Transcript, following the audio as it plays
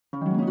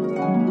Welcome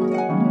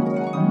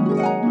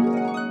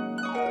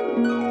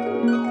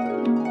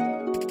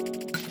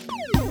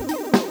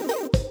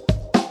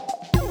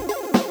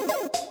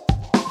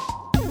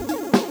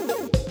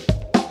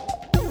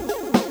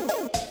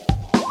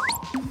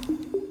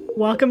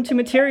to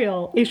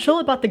Material, a show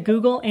about the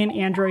Google and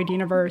Android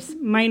universe.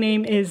 My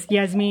name is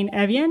Yasmin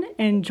Evian,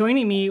 and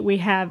joining me we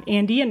have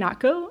Andy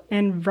Ihnatko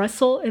and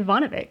Russell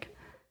Ivanovic.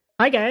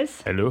 Hi,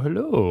 guys. Hello,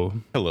 hello.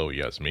 Hello,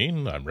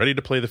 Yasmin. I'm ready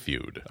to play the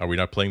feud. Are we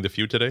not playing the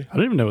feud today? I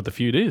don't even know what the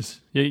feud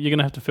is. You're going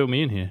to have to fill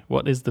me in here.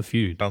 What is the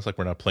feud? Sounds like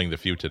we're not playing the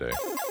feud today.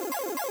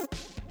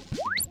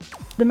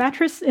 The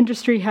mattress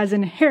industry has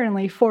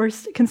inherently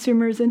forced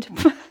consumers into...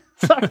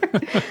 Sorry.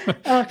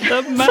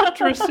 The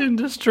mattress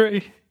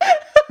industry.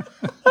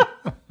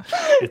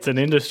 It's an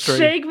industry.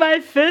 Shake my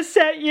fist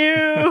at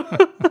you.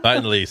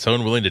 Finally,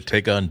 someone willing to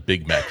take on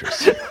Big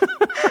Mattress.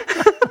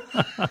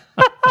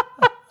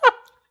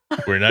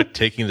 We're not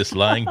taking this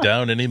lying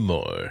down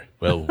anymore.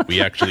 Well,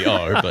 we actually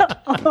are,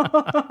 but...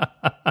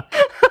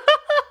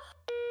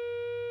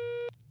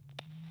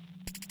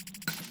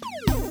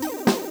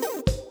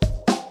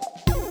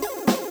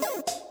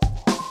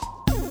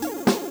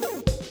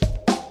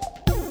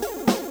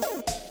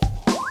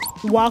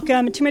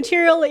 Welcome to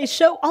Material, a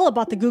show all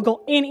about the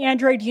Google and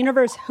Android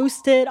universe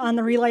hosted on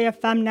the Relay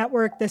FM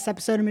network. This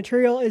episode of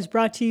Material is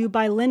brought to you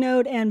by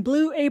Linode and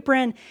Blue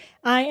Apron.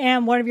 I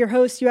am one of your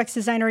hosts, UX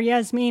designer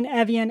Yasmin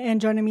Evian,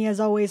 and joining me as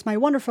always, my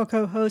wonderful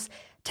co-host,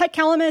 tech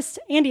columnist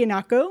Andy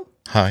Ihnatko.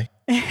 Hi.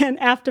 And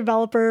app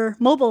developer,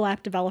 mobile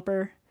app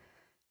developer,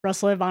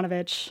 Russell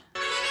Ivanovic.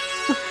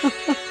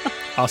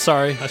 Oh,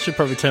 sorry. I should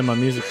probably turn my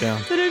music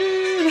down.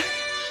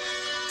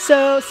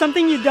 So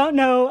something you don't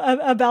know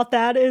about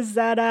that is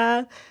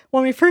that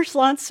when we first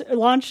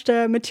launched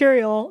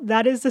Material,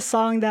 that is the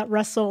song that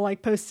Russell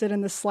posted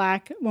in the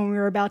Slack when we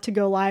were about to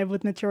go live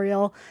with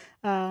Material.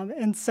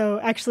 And so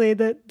actually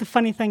the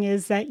funny thing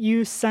is that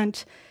you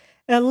sent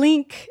a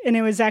link and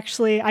it was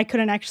actually, I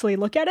couldn't actually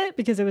look at it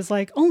because it was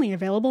only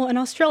available in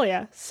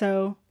Australia.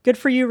 So good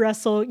for you,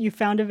 Russell. You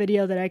found a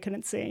video that I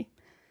couldn't see.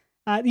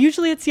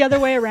 Usually it's the other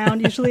way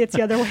around.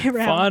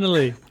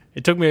 Finally.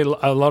 It took me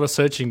a lot of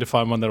searching to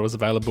find one that was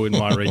available in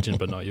my region,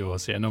 but not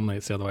yours. Yeah, normally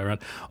it's the other way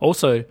around.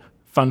 Also,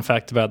 fun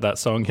fact about that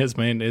song,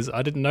 Yasmin, is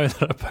I didn't know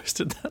that I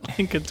posted that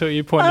link until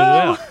you pointed it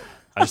out.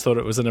 I just thought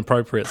it was an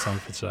appropriate song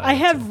for today. I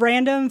have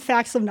random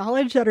facts of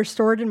knowledge that are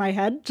stored in my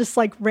head, just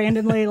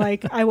randomly,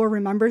 I will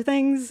remember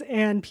things,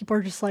 and people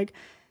are just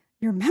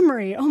your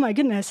memory, oh my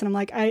goodness. And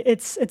I'm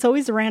it's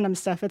always the random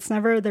stuff. It's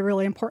never the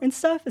really important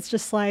stuff. It's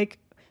just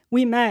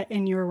we met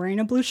and you were wearing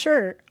a blue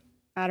shirt.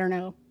 I don't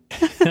know.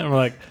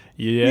 I'm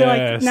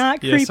yes. You're not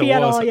creepy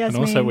at all,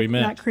 Yasmin. And also we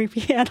met. Not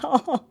creepy at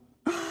all.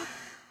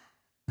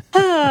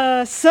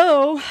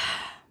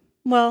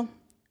 Well,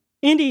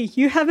 Andy,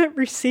 you haven't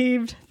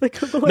received the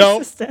Google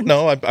Assistant.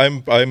 No,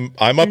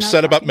 I'm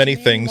upset about many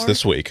things anymore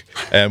this week,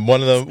 and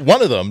one of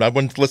them.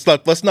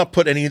 Let's not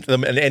put any of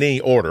them in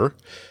any order.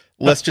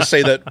 Let's just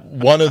say that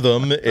one of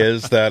them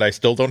is that I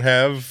still don't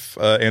have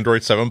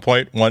Android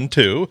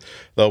 7.12,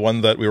 the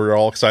one that we were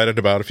all excited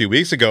about a few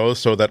weeks ago,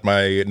 so that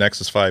my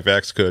Nexus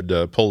 5X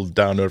could pull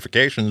down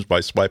notifications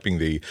by swiping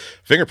the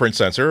fingerprint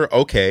sensor.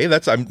 Okay,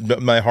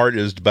 my heart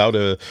is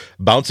about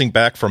bouncing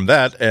back from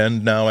that,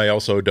 and now I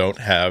also don't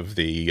have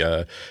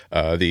the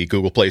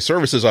Google Play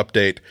Services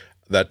update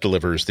that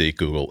delivers the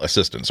Google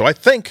Assistant. So I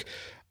think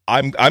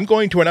I'm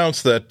going to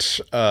announce that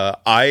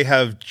I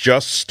have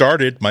just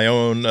started my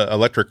own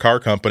electric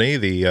car company.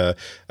 The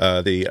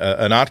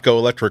Ihnatko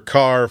electric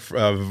car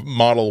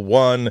Model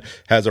 1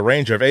 has a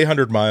range of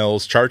 800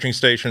 miles. Charging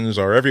stations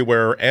are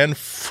everywhere and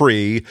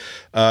free.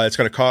 It's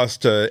going to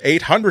cost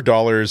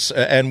 $800,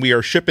 and we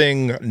are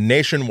shipping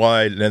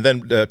nationwide and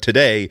then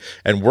today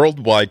and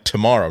worldwide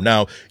tomorrow.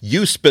 Now,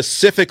 you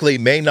specifically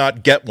may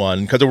not get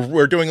one because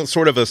we're doing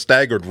sort of a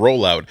staggered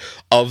rollout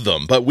of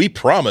them, but we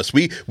promise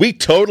we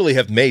totally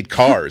have made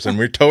cars, and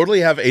we totally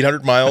have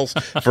 800 miles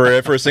for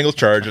a single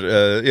charge.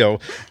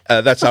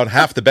 That's on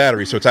half the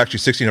battery, so it's actually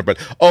 1,600. But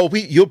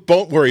you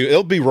don't worry,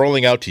 it'll be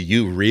rolling out to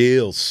you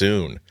real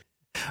soon.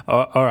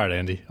 All right,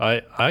 Andy.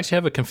 I actually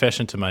have a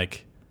confession to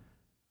make.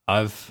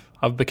 I've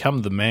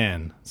become the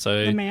man.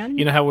 So the man?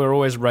 You know how we're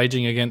always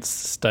raging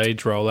against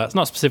stage rollouts?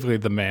 Not specifically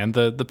the man,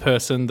 the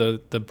person,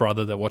 the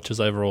brother that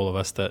watches over all of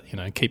us, that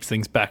keeps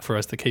things back for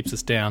us, that keeps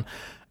us down.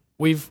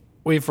 We've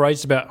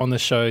raged about on the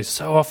show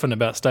so often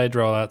about stage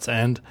rollouts,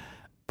 and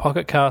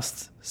Pocket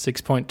Cast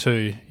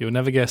 6.2. You'll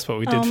never guess what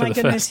we did for the first time. Oh my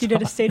goodness, you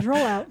did a stage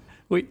rollout.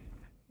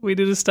 We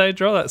did a stage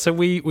rollout. So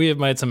we have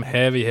made some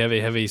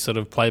heavy sort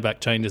of playback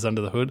changes under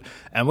the hood,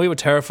 and we were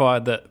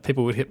terrified that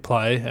people would hit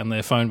play and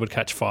their phone would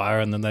catch fire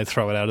and then they'd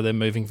throw it out of their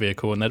moving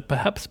vehicle and they'd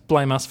perhaps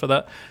blame us for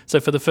that. So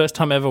for the first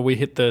time ever, we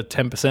hit the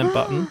 10%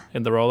 button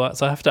in the rollout.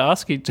 So I have to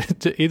ask you,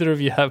 do either of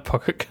you have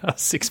Pocket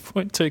Cast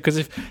 6.2? Because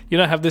if you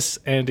don't have this,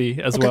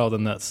 Andy, as well,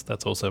 then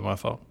that's also my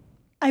fault.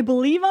 I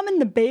believe I'm in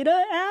the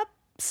beta app,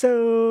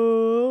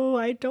 so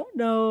I don't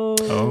know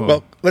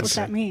what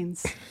that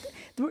means.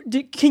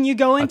 Can you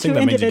go into think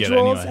that means you get it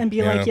individuals anyway. and be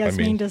Yeah, like,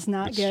 Yasmin I mean, does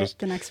not it's get just-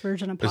 the next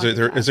version of Is Pocket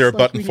there Cast? a Like,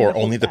 button we need for to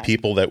hold only the back.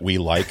 people that we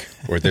like,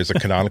 or there's a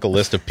canonical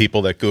list of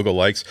people that Google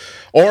likes,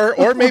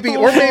 or maybe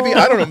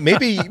I don't know,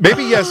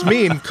 maybe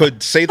Yasmin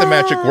could say the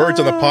magic words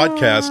on the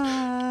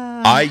podcast.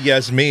 I,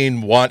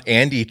 Yasmin, want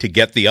Andy to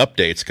get the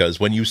updates, because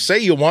when you say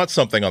you want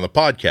something on the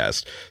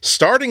podcast,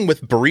 starting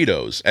with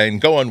burritos and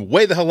going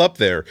way the hell up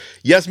there,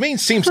 Yasmin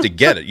seems to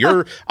get it.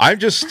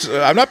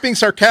 I'm not being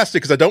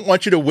sarcastic, because I don't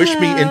want you to wish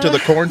me into the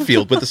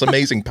cornfield with this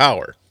amazing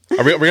power.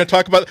 Are we going to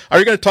talk about? Are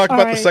you going to talk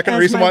about the second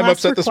reason why I'm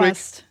upset this week?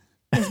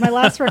 As my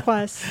last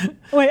request.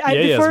 Wait,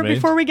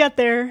 before we get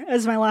there,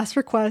 as my last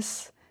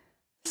request,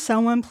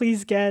 someone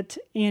please get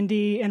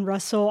Andy and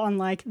Russell on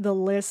like the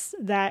list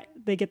that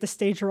they get the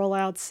stage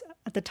rollouts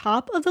at the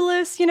top of the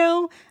list. You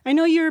know, I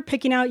know you're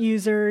picking out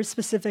users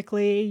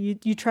specifically.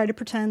 You try to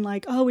pretend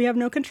like, oh, we have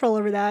no control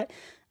over that.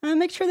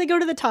 Make sure they go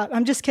to the top.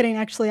 I'm just kidding.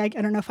 Actually, I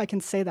don't know if I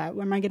can say that.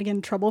 Am I going to get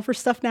in trouble for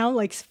stuff now?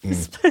 Like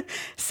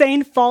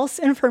saying false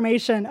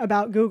information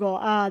about Google.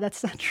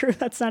 That's not true.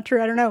 That's not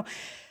true. I don't know.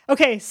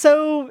 Okay,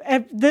 so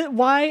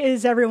why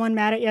is everyone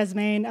mad at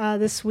Yasmin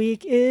this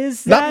week?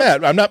 Not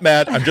mad. I'm not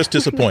mad. I'm just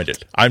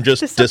disappointed. I'm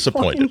just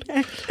disappointed.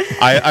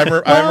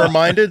 I'm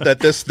reminded that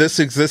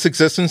this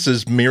existence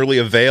is merely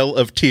a veil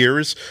of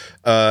tears,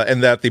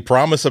 and that the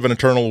promise of an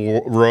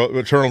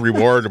eternal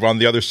reward on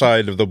the other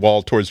side of the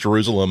wall towards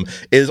Jerusalem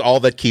is all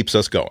that keeps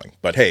us going.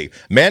 But hey,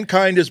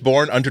 mankind is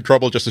born unto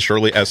trouble just as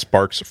surely as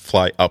sparks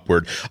fly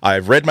upward.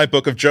 I've read my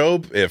book of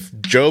Job. If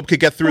Job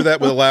could get through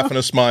that with a laugh and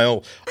a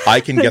smile,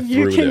 I can get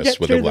through this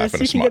with a laugh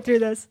and a smile. Get through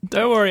this.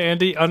 Don't worry,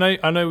 Andy.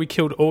 I know we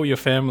killed all your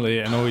family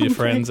and all your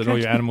friends and all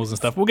your animals and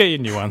stuff. We'll get you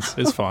new ones.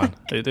 It's fine.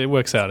 It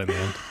works out in the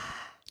end.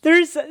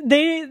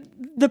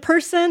 The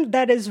person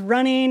that is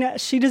running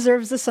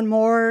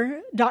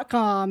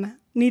SheDeservesThisAndMore.com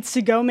needs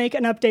to go make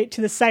an update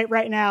to the site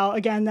right now.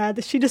 Again,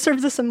 the She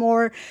Deserves This and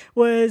More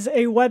was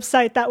a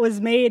website that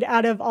was made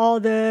out of all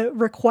the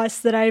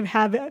requests that I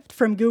have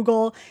from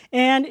Google.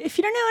 And if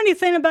you don't know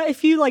anything about,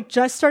 if you like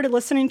just started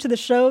listening to the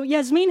show,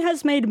 Yasmin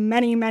has made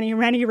many, many,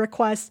 many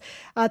requests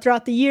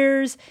throughout the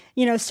years,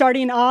 you know,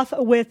 starting off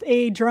with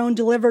a drone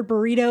delivered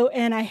burrito.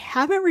 And I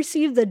haven't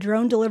received the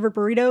drone delivered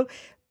burrito,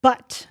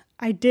 but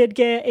I did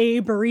get a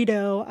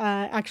burrito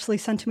actually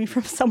sent to me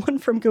from someone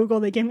from Google.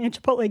 They gave me a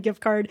Chipotle gift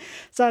card.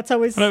 So that's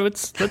always... No,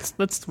 let's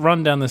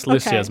run down this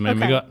list, Yasmin.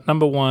 We got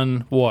number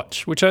 1,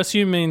 watch, which I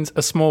assume means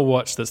a small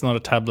watch that's not a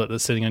tablet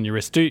that's sitting on your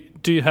wrist. Do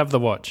you have the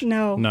watch?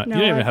 No. You don't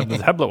even have the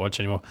tablet watch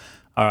anymore.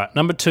 All right.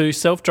 Number 2,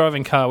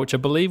 self-driving car, which I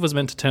believe was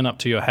meant to turn up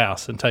to your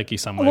house and take you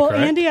somewhere, well,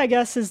 correct? Andy, I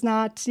guess, is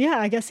not... Yeah,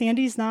 I guess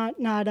Andy's not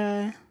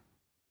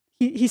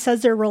he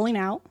says they're rolling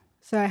out.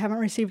 So I haven't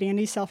received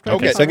Andy's self-driving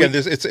car. Okay, so again,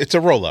 it's a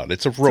rollout.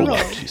 It's a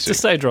rollout. It's a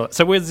stage rollout.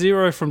 So we're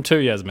 0 from 2,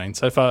 Yasmin.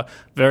 So far,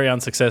 very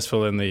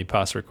unsuccessful in the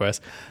past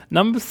request.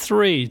 Number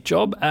 3,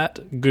 job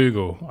at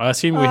Google. I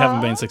assume we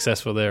haven't been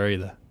successful there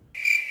either.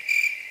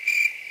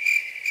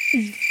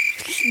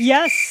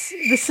 Yes,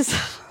 this is...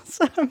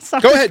 I'm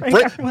sorry. Go ahead,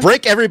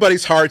 break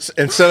everybody's hearts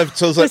so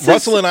that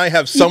Russell and I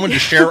have someone to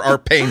share our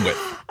pain with.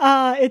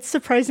 It's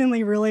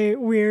surprisingly really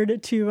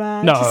weird to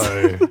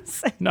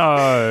say.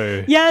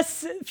 No.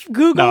 Yes,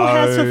 Google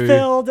has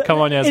fulfilled. Come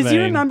on, Yasmin. As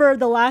you remember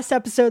the last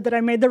episode that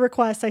I made the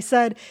request, I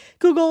said,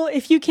 Google,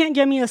 if you can't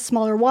get me a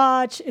smaller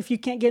watch, if you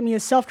can't get me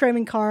a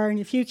self-driving car, and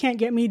if you can't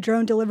get me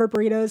drone delivered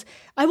burritos,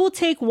 I will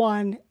take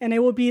one, and it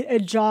will be a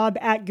job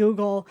at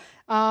Google.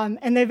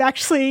 And they've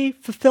actually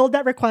fulfilled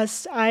that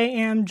request. I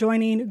am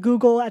joining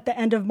Google at the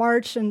end of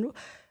March, and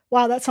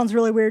wow, that sounds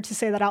really weird to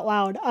say that out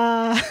loud.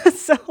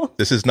 So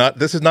this is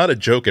not a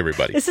joke,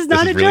 everybody. This is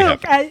not a really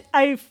joke.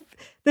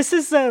 This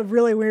is a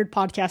really weird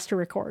podcast to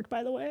record,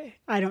 by the way.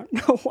 I don't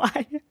know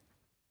why.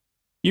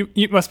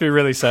 You must be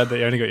really sad that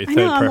you only got your third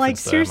preference. I'm like,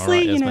 though,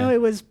 seriously, right,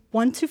 it was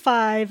 1 to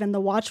 5, and the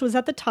watch was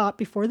at the top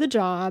before the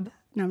job.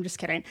 No, I'm just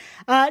kidding.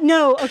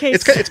 No, okay.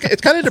 It's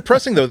kind of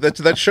depressing though.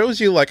 That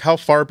shows you like how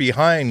far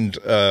behind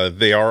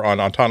they are on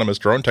autonomous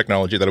drone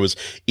technology. That it was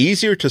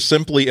easier to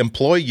simply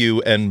employ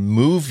you and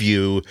move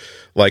you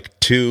like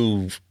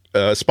to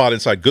a spot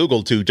inside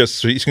Google so you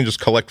can just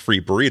collect free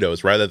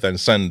burritos rather than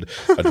send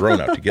a drone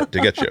out to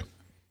get you.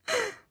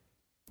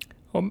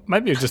 Well,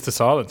 maybe it's just a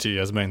silence to you,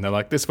 Yasmin. They're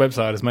like, this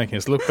website is making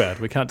us look bad.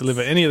 We can't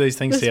deliver any of these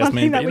things to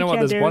Yasmin. But you know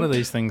what? There's one of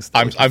these things.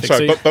 I'm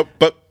sorry, but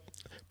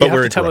you we're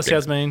have to tell us,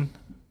 Yasmin.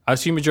 I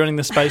assume you're joining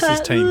the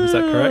Spaces team. Is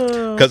that correct?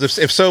 Because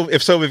if so,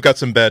 we've got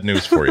some bad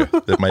news for you.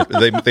 They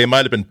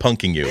might have been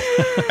punking you.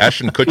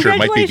 Ashton Kutcher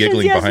might be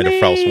giggling behind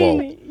a false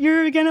wall.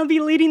 You're gonna be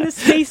leading the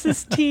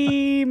Spaces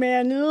team,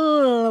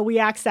 and we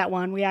axed that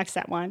one.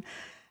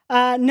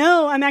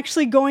 No, I'm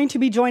actually going to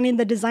be joining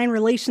the design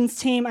relations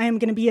team. I am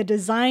going to be a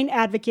design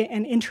advocate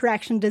and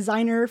interaction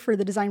designer for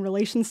the design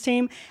relations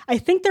team. I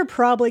think they're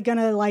probably going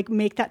to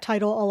make that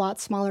title a lot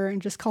smaller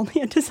and just call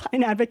me a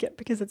design advocate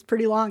because it's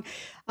pretty long.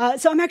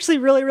 So I'm actually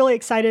really, really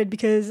excited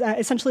because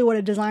essentially what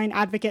a design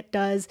advocate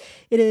does,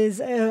 it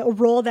is a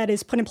role that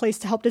is put in place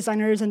to help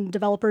designers and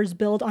developers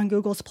build on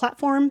Google's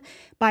platform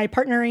by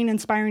partnering,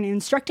 inspiring, and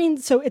instructing.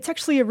 So it's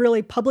actually a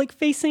really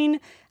public-facing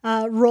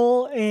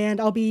role, and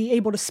I'll be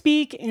able to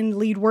speak and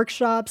lead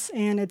workshops.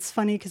 And it's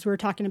funny because we were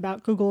talking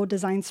about Google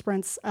Design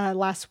Sprints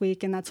last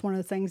week, and that's one of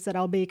the things that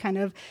I'll be kind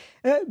of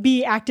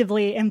be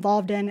actively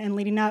involved in and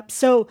leading up.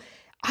 So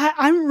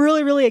I'm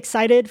really, really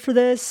excited for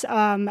this.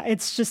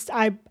 It's just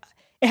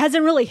it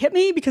hasn't really hit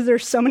me because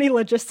there's so many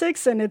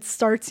logistics, and it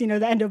starts,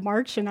 the end of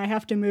March, and I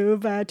have to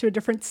move to a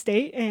different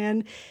state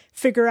and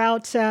figure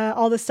out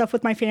all this stuff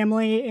with my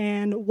family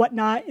and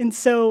whatnot. And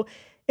so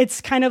it's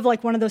kind of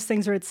like one of those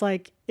things where it's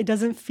like, it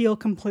doesn't feel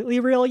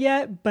completely real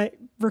yet, but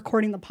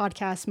recording the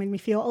podcast made me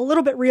feel a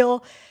little bit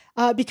real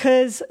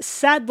because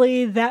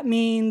sadly, that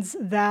means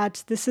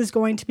that this is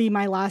going to be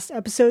my last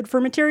episode for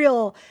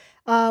Material,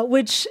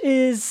 which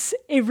is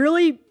a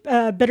really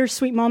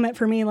bittersweet moment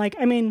for me.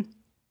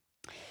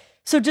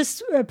 So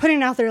just putting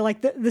it out there,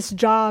 this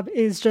job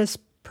is just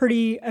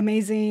pretty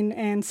amazing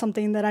and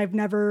something that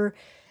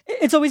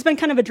it's always been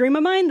kind of a dream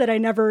of mine that I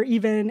never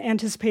even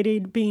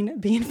anticipated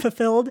being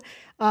fulfilled.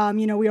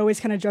 We always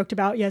kind of joked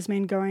about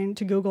Yasmin going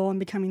to Google and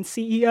becoming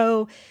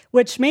CEO,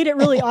 which made it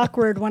really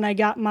awkward when I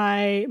got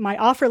my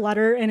offer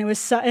letter and it was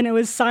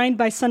signed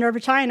by Sundar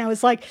Pichai, and I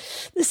was like,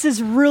 this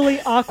is really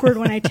awkward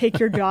when I take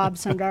your job,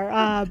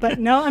 Sundar. But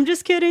no, I'm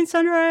just kidding,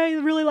 Sundar. I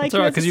really like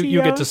you as a CEO. Because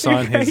you get to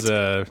sign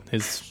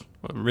his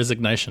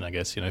resignation, I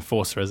guess,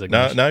 forced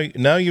resignation.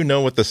 Now you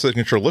know what the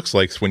signature looks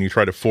like when you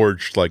try to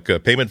forge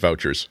payment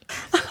vouchers.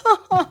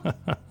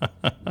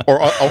 or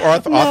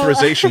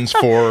authorizations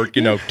for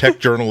tech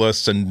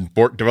journalists and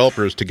board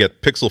developers to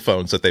get Pixel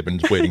phones that they've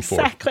been waiting for.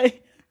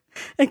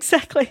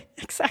 Exactly.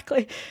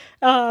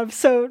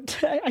 So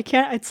I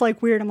can't. It's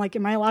weird. I'm like,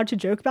 am I allowed to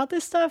joke about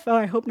this stuff? Oh,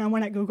 I hope no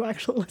one at Google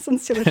actually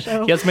listens to the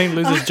show. Yasmin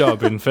loses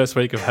job in first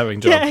week of having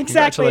job. Yeah,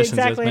 exactly. And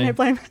I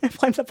blame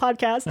the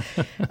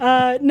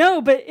podcast.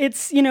 No, but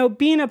it's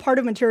being a part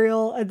of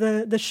Material,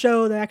 the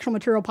show, the actual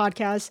Material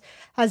podcast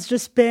has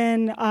just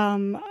been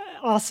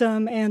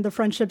awesome, and the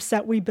friendships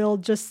that we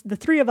build, just the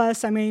three of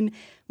us. I mean,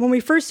 when we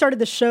first started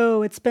the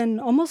show, it's been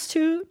almost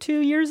two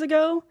years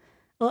ago.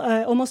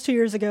 Almost 2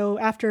 years ago,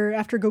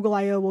 after Google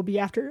I/O will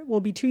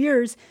be 2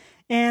 years.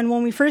 And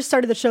when we first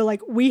started the show,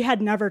 we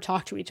had never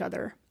talked to each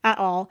other at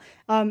all.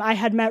 I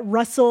had met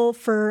Russell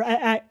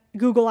at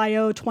Google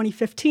I/O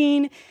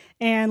 2015,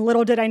 and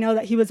little did I know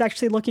that he was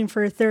actually looking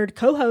for a third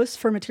co-host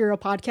for Material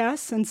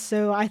Podcasts. And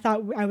so I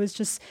thought I was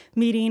just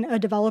meeting a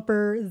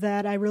developer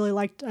that I really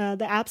liked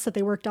the apps that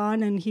they worked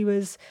on, and he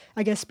was,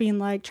 I guess, being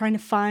trying to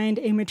find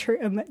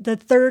the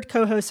third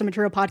co-host of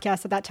Material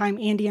Podcast. At that time,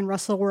 Andy and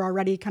Russell were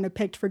already kind of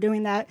picked for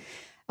doing that.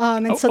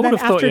 And so I then would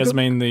have thought, after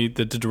Yasmin,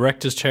 the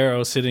director's chair I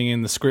was sitting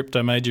in, the script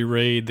I made you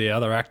read, the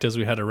other actors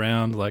we had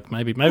around,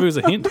 maybe it was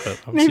a hint,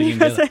 but obviously maybe it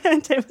was a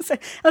hint.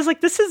 I was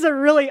like, this is a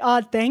really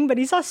odd thing, but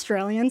he's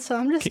Australian, so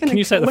I'm just going to. Can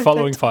you say the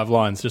following 5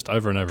 lines just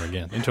over and over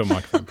again into a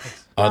microphone,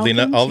 please?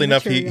 Oddly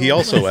enough, he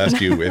also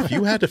asked you if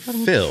you had to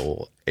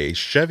fill a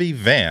Chevy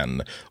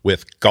van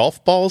with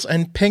golf balls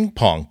and ping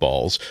pong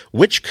balls,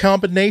 which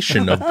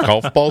combination of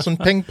golf balls and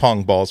ping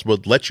pong balls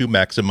would let you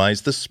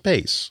maximize the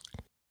space?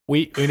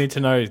 We need to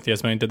know,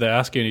 Yasmin, did they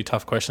ask you any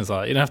tough questions? You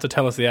don't have to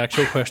tell us the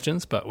actual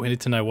questions, but we need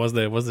to know, was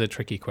there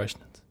tricky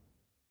questions?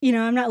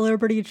 I'm not at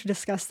liberty to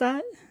discuss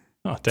that.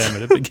 Oh,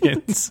 damn it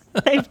begins.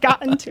 They've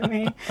gotten to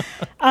me.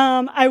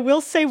 I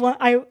will say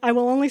I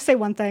will only say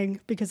one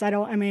thing because I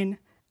don't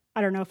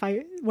know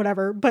if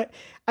whatever, but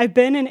I've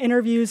been in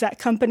interviews at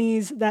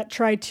companies that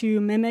try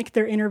to mimic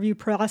their interview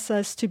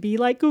process to be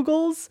like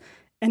Google's,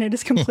 and it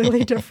is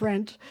completely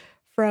different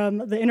from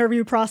the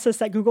interview process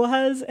that Google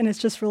has. And it's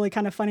just really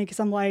kind of funny because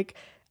I'm like,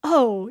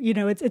 oh,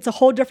 it's a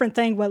whole different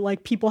thing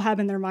what people have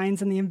in their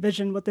minds and they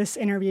envision what this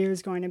interview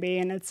is going to be.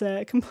 And it's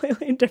a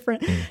completely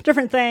different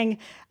thing.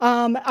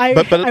 But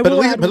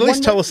at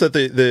least tell us that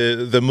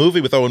the movie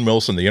with Owen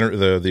Wilson, the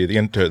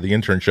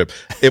internship,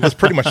 it was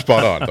pretty much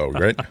spot on though,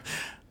 right?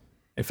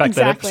 In fact,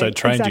 that episode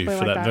trained you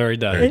for that very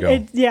day. There you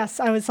go. Yes,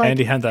 I was like,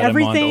 Andy had that in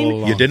mind all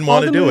along. You didn't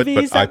want to do it,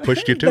 but I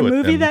pushed you to it. The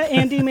movie that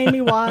Andy made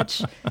me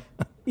watch,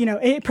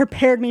 it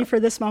prepared me for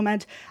this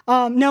moment.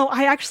 No,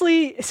 I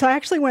actually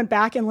went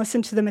back and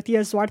listened to the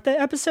Matthias Duarte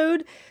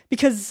episode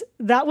because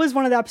that was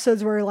one of the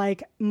episodes where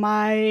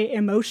my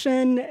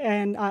emotion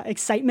and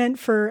excitement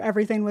for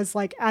everything was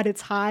at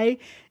its high.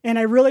 And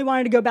I really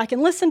wanted to go back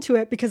and listen to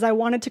it because I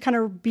wanted to kind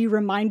of be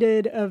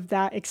reminded of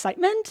that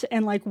excitement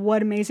and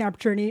what amazing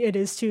opportunity it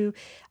is to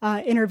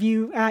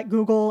interview at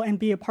Google and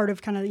be a part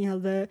of kind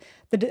of, the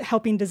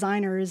helping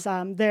designers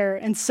there.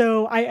 And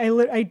so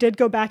I did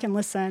go back and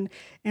listen.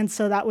 And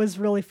so that was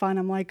really fun.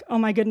 I'm like, oh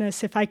my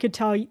goodness, if I could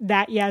tell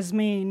that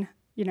Yasmin,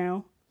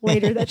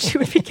 later that she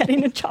would be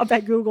getting a job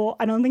at Google,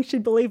 I don't think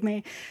she'd believe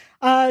me.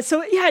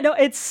 So yeah, no,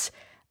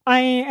 I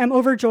am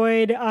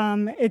overjoyed.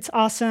 It's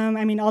awesome.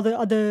 I mean, all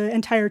the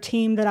entire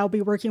team that I'll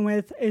be working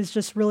with is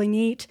just really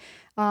neat.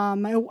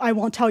 I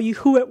won't tell you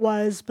who it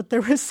was, but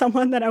there was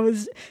someone that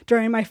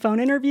during my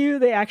phone interview,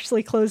 they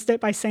actually closed it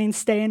by saying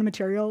stay in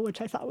Material, which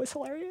I thought was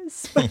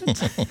hilarious. But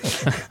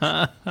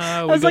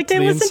I was like, they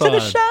listened to the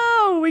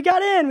show. We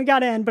got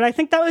in. But I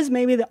think that was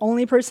maybe the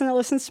only person that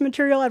listens to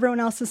Material. Everyone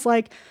else is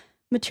like,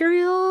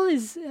 material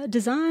is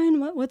design.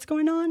 What's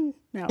going on?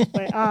 No,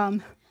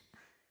 but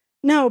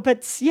no,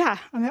 but yeah,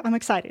 I'm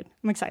excited.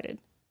 I'm excited.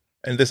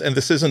 And this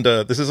isn't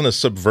a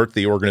subvert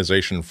the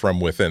organization from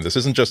within. This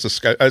isn't just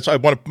I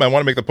want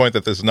to make the point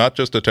that this is not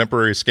just a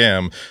temporary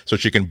scam so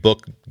she can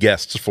book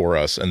guests for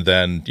us and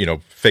then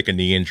fake a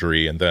knee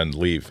injury and then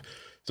leave.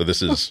 So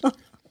this is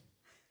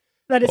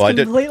that is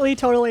completely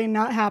totally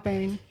not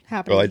happening.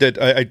 Well, I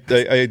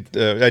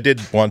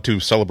did want to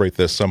celebrate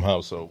this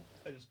somehow. So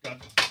I just got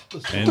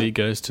this. Andy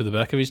goes to the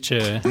back of his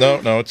chair.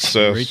 No, it's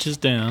reaches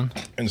down,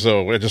 and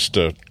so I just.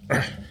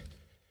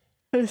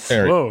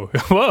 Whoa!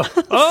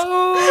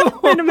 Oh!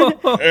 Wait a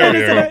minute. There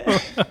you go.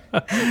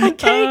 A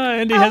cake.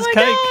 Andy has my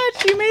cake.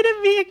 Gosh, you made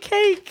me a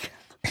cake.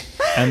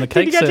 And the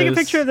cake Did you guys take a says-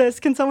 picture of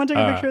this? Can someone take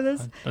a picture of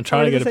this? I'm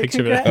trying to get a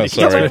picture of it. Oh,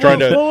 sorry. I'm trying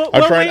to.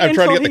 I'm trying to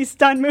until get the. he's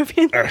done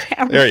moving the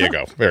camera. There you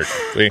go. There.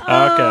 See? Okay,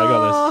 I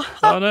got this.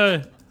 Oh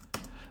no!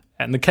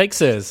 And the cake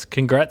says,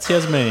 "Congrats,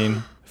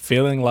 Yasmin.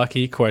 Feeling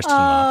lucky?" ?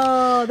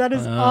 Oh, that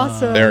is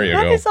awesome. There you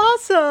That go. is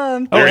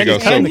awesome. There you go.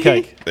 Andy's cutting the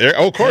cake. There,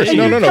 of course. Hey,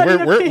 No. you're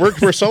cutting the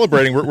We're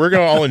celebrating. We're going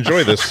to all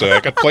enjoy this. I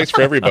got plates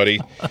for everybody.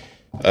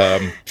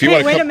 If you Hey,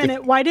 want wait a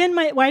minute. Why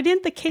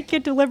didn't the cake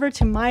get delivered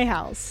to my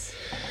house?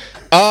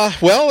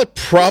 Well, it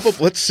probably.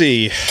 Let's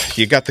see.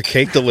 You got the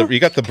cake delivered. You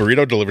got the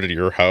burrito delivered to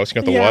your house. You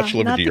got the watch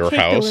delivered not to the your cake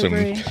house.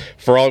 delivery. And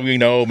for all we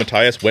know,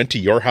 Matthias went to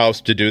your house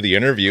to do the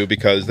interview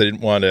because they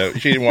didn't want to.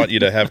 She didn't want you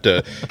to have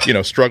to,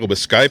 struggle with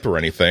Skype or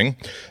anything.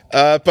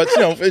 But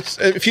it's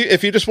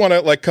if you just want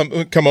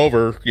to come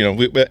over,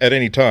 at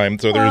any time.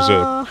 So there's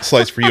a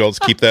slice for you. I'll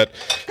just keep that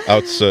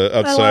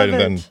outside, and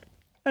then.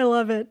 I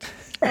love it.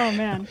 Oh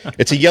man.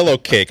 It's a yellow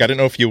cake. I don't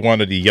know if you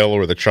wanted the yellow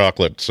or the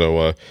chocolate.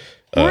 So.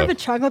 More of a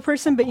chocolate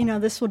person, but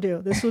this will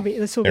do. This will be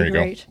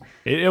great.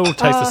 It will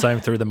taste the same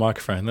through the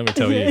microphone. Let me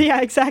tell you.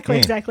 Yeah,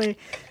 exactly.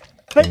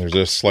 But And there's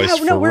a slice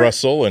for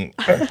Russell, and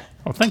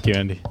Oh, thank you,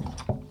 Andy.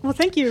 well,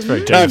 thank you.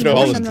 very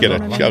generous.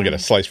 I'll get a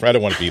slice. I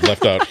don't want to be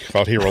left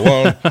out here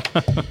alone.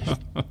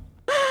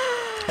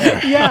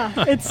 Yeah,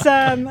 it's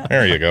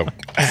There you go.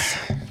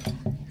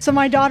 So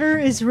my daughter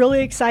is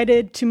really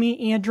excited to meet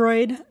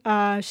Android.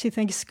 She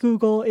thinks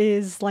Google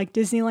is like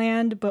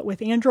Disneyland, but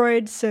with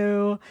Android.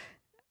 So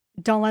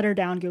don't let her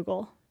down,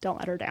 Google. Don't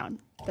let her down.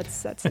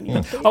 That's a new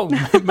update.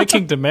 Oh,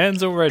 making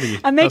demands already.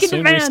 I'm making As soon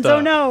as we demands.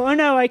 start. Oh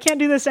no, I can't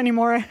do this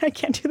anymore. I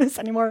can't do this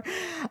anymore.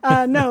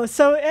 No,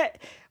 so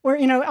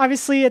we're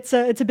obviously it's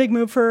a big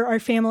move for our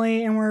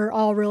family, and we're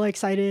all really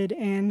excited.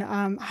 And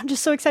I'm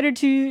just so excited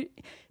to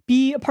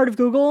be a part of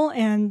Google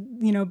and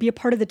be a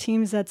part of the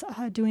teams that's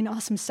doing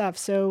awesome stuff.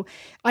 So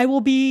I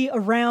will be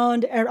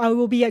around. I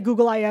will be at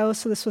Google I/O.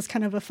 So this was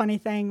kind of a funny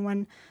thing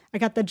when I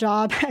got the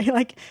job.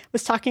 I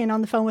was talking on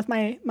the phone with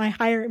my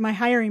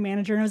hiring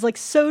manager, and I was like,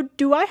 "So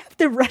do I have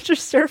to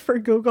register for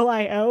Google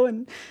I/O?"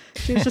 And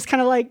she was just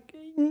kind of like,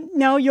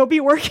 "No, you'll be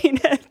working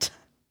it."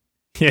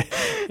 Yeah.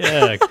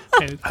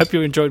 I hope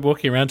you enjoyed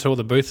walking around to all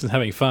the booths and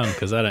having fun,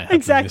 because that ain't happening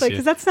Exactly, this year.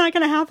 because that's not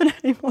going to happen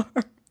anymore.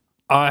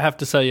 I have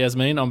to say,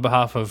 Yasmin, on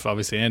behalf of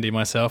obviously Andy,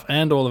 myself,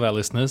 and all of our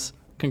listeners,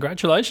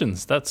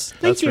 congratulations. That's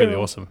Thank really you.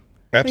 awesome.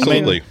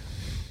 Absolutely.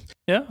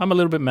 Yeah, I'm a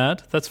little bit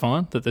mad. That's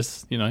fine. That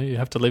this, you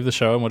have to leave the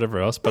show and whatever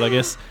else. But I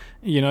guess,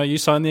 you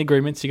sign the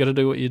agreements. You got to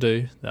do what you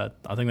do.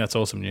 I think that's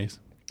awesome news.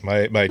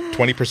 My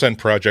 20%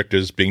 project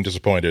is being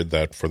disappointed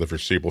that for the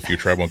foreseeable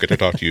future I won't get to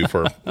talk to you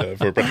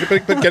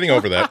but getting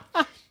over that.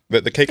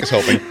 The cake is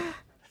helping.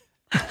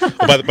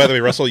 Oh, by the way,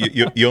 Russell,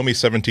 you owe me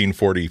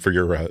 $17.40 for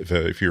your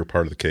if you're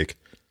part of the cake.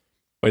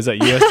 Wait, is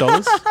that US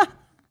dollars?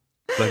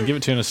 So I can give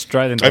it to you in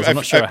Australian dollars. I'm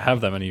not sure I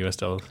have that many US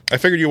dollars. I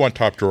figured you want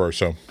top drawer,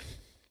 so.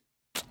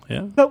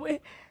 Yeah.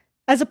 But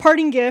as a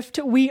parting gift,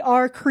 we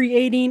are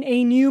creating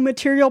a new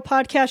Material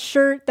Podcast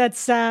shirt.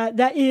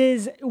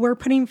 We're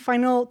putting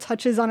final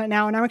touches on it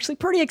now, and I'm actually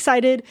pretty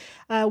excited.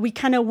 We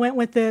kind of went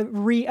with the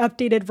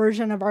updated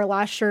version of our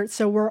last shirt,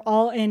 so we're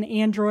all in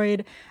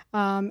Android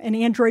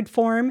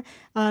form.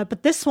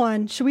 But this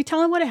one, should we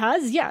tell them what it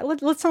has? Yeah,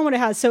 let's tell them what it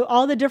has. So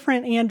all the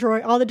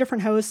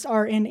different hosts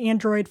are in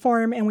Android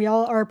form, and we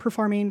all are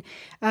performing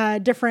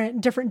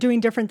doing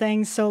different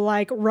things. So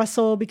like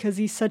Russell, because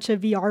he's such a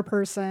VR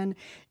person,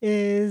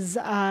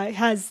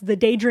 has the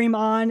Daydream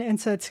on, and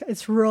so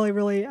it's really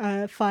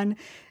really fun.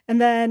 And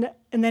then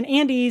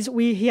Andy's,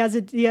 he has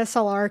a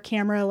DSLR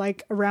camera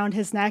like around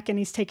his neck, and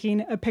he's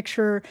taking a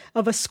picture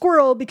of a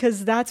squirrel,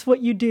 because that's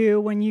what you do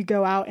when you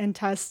go out and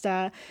test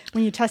out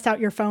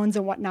your phones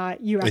and whatnot.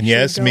 And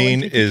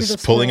Yasmin is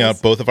pulling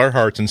out both of our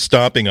hearts and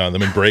stomping on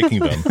them and breaking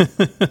them.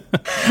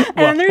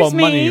 And there's while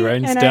me, money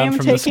rains and I down am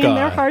from the taking sky.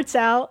 their hearts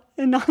out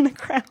and on the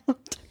ground.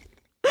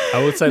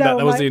 I would say No,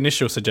 that was the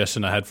initial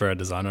suggestion I had for our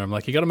designer. I'm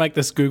like, you got to make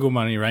this Google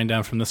money rain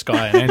down from the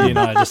sky. And Andy and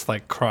I are just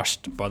like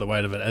crushed by the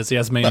weight of it as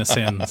Yasmin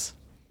ascends.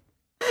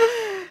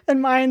 And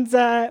mine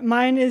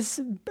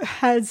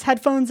has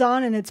headphones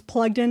on, and it's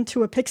plugged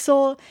into a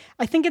Pixel.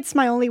 I think it's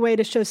my only way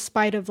to show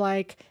spite of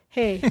like,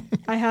 hey,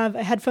 I have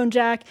a headphone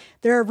jack.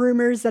 There are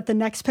rumors that the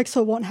next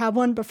Pixel won't have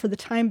one, but for the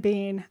time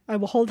being, I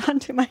will hold on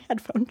to my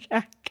headphone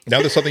jack. Now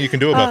there's something you can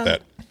do about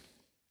that.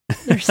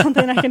 There's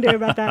something I can do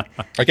about that.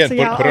 Again, So,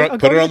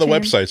 put it on the team.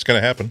 website. It's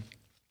going to happen.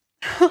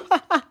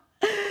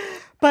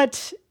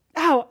 But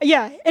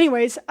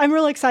anyways, I'm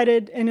really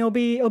excited, and it'll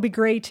be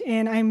great,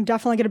 and I'm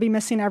definitely going to be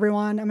missing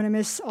everyone. I'm going to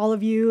miss all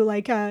of you,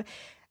 like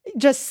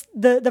just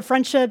the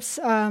friendships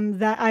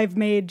that I've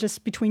made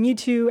just between you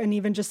two, and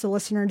even just the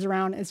listeners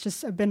around. It's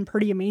just been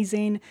pretty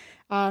amazing.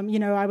 I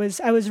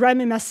was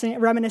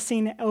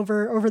reminiscing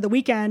over the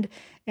weekend,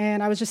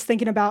 and I was just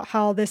thinking about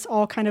how this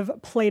all kind of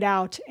played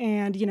out,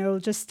 and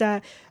just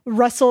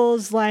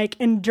Russell's like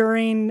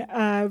enduring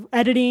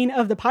editing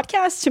of the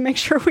podcast to make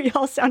sure we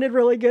all sounded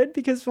really good,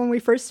 because when we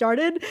first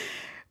started,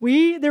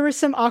 there were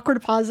some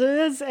awkward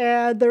pauses,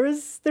 and there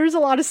was a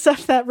lot of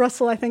stuff that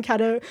Russell, I think, had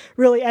to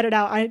really edit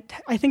out.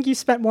 I think you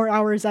spent more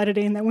hours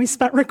editing than we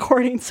spent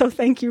recording, so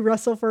thank you,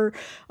 Russell, for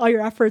all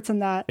your efforts in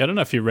that. Yeah, I don't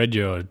know if you read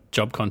your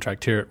job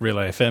contract here at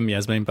Relay FM,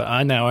 Yasmin, but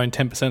I now own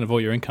 10% of all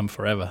your income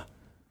forever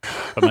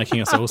by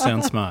making us all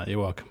sound smart. You're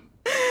welcome.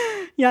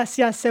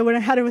 Yes. So when I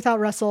had it without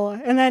Russell,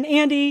 and then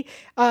Andy,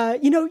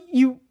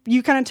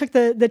 you kind of took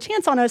the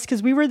chance on us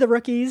because we were the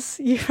rookies.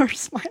 You were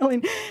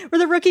smiling. We're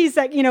the rookies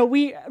that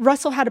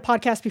Russell had a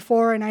podcast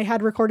before, and I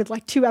had recorded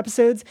like 2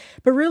 episodes.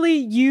 But really,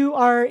 you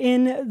are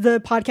in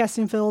the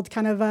podcasting field,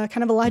 kind of a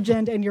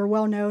legend, and you're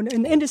well known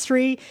in the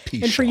industry.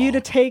 And for you to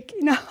take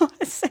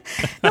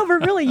but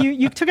really,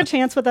 you took a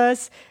chance with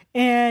us.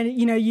 And,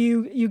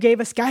 you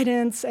gave us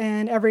guidance,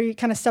 and every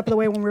kind of step of the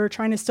way when we were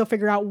trying to still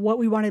figure out what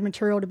we wanted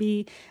material to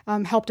be,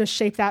 helped us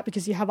shape that,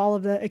 because you have all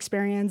of the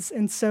experience.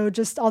 And so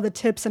just all the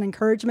tips and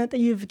encouragement that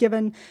you've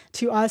given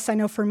to us, I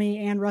know for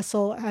me and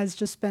Russell, has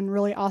just been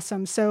really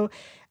awesome. So,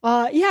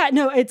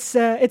 it's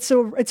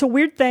a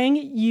weird thing.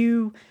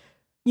 You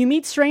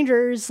meet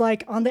strangers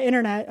like on the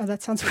internet. Oh,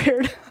 that sounds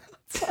weird.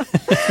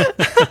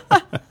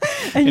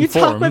 And you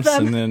talk with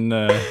them, and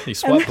then you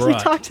swipe right. You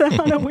talk to them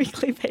on a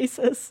weekly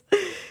basis,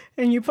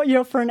 and you put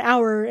for an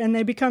hour, and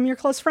they become your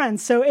close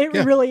friends. So it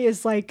really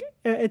is like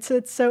it's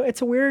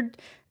a weird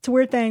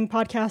thing.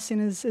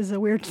 Podcasting is a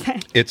weird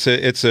thing. It's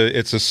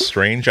a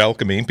strange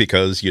alchemy,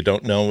 because you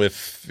don't know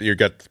if you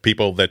got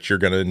people that you're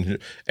going to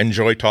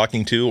enjoy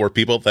talking to, or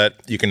people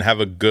that you can have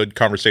a good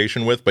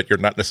conversation with, but you're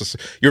not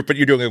necessarily but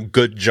you're doing a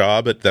good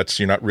job at that.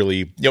 You're not really,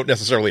 you don't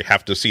necessarily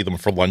have to see them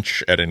for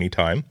lunch at any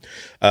time.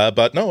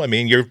 But no, I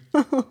mean, you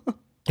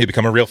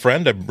become a real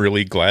friend. I'm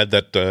really glad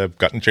that I've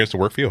gotten a chance to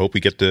work for you. I hope we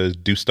get to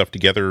do stuff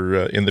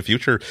together in the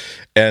future.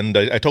 And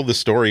I told this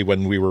story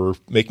when we were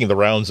making the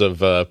rounds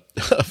of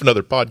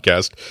another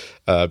podcast,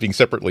 being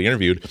separately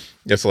interviewed.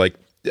 It's like,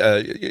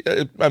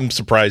 I'm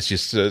surprised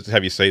just to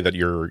have you say that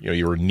you're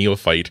a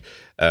neophyte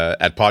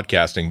at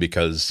podcasting,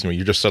 because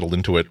you just settled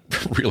into it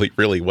really,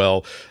 really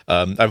well.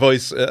 I've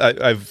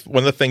one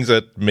of the things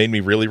that made me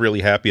really,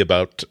 really happy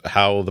about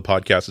how the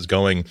podcast is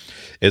going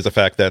is the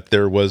fact that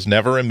there was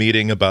never a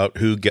meeting about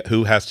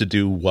who has to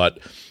do what.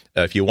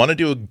 If you want to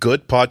do a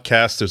good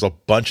podcast, there's a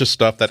bunch of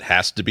stuff that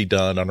has to be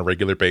done on a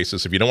regular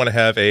basis. If you don't want to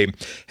have hey,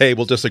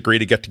 we'll just agree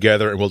to get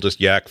together and we'll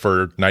just yak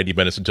for 90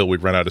 minutes until we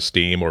run out of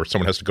steam, or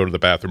someone has to go to the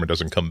bathroom and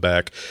doesn't come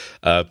back.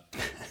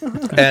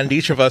 And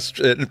each of us,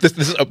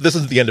 this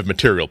is the end of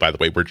material, by the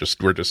way. We're just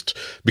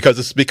because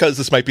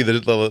this might be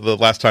the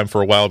last time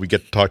for a while we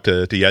get to talk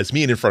to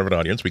Yasmin in front of an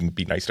audience. We can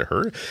be nice to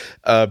her.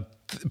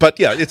 But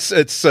yeah,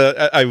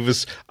 I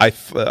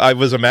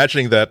was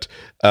imagining that.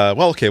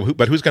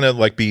 But who's going to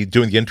like be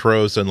doing the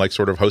intros and like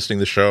sort of hosting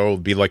the show?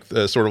 Be like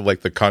sort of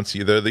like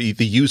the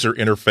user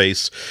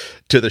interface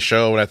to the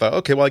show. And I thought,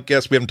 okay, well, I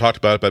guess we haven't talked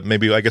about it, but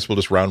maybe I guess we'll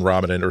just round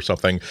robin it or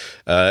something.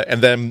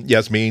 And then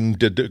Yasmin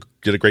did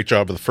a great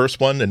job of the first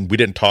one, and we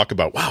didn't talk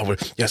about, wow,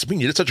 Yasmin,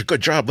 you did such a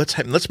good job.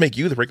 Let's make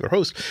you the regular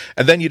host.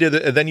 And then you did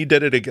it. And then you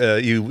did it.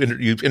 You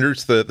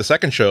introduced the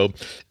second show,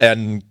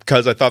 and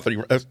because I thought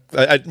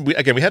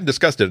that we hadn't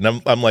discussed it,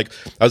 and I'm like,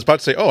 I was about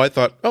to say,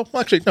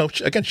 actually, no.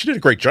 Again, she did a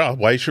great job.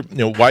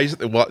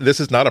 This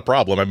is not a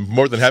problem. I'm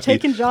more than happy.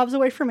 Taking jobs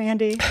away from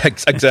Andy.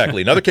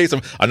 Exactly. Another case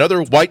of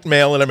another white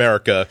male in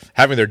America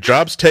having their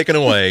jobs taken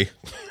away.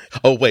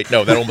 Oh, wait,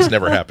 no, that almost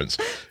never happens.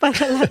 But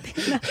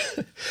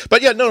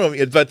yeah, no.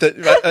 But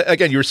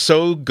again, you're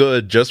so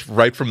good just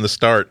right from the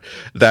start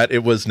that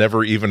it was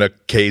never even a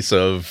case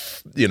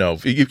of,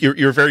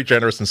 you're very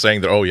generous in saying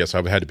that, oh, yes,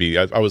 I had to be,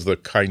 I was the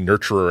kind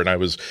nurturer, and I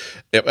was,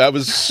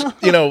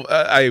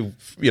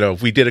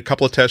 we did a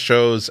couple of test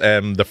shows,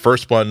 and the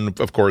first one,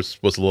 of course,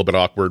 was a little bit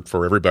awkward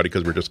for everybody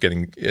because we're just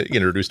getting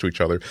introduced to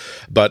each other.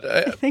 But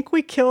I think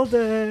we killed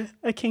a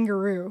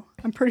kangaroo.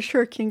 I'm pretty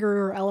sure a kangaroo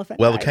or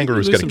elephant. Well, the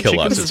kangaroo's going to kill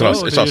us. It's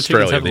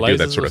Australia. They do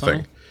that sort of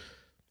thing.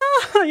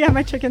 Oh, yeah,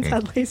 my chickens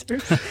had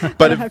lasers.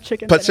 But I don't have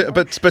chickens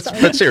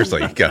but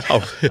seriously,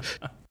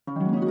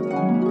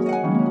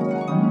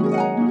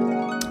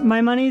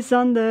 my money's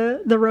on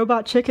the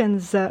robot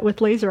chickens with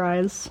laser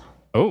eyes.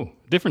 Oh,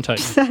 different type.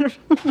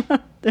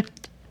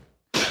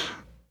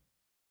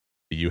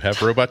 Do you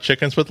have robot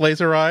chickens with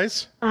laser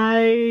eyes?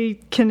 I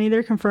can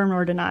neither confirm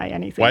nor deny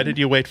anything. Why did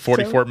you wait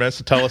 44 minutes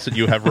to tell us that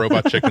you have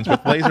robot chickens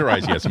with laser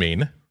eyes,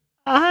 Yasmin?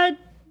 I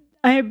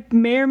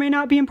may or may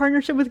not be in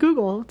partnership with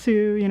Google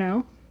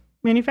to,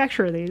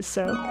 manufacture these,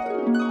 so...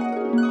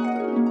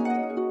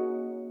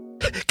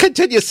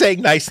 Continue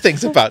saying nice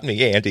things about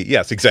me, Andy.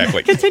 Yes,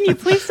 exactly. Continue,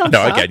 please don't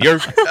No, stop.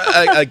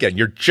 again,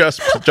 you're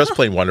just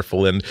plain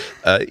wonderful. And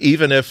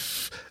even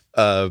if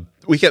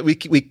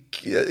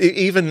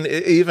even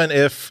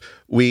if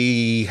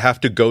we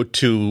have to go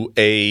to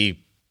a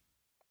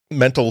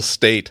mental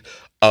state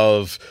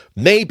of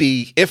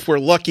maybe if we're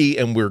lucky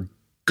and we're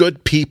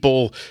good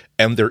people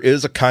and there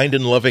is a kind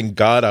and loving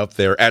God out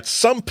there, at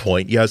some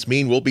point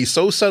Yasmin will be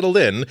so settled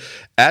in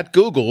at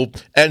Google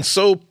and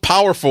so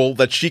powerful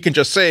that she can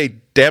just say,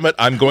 damn it,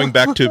 I'm going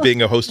back to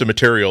being a host of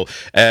material.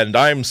 And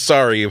I'm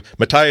sorry,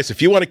 Matthias,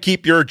 if you want to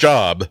keep your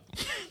job,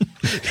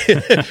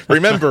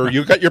 remember,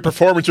 you've got your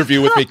performance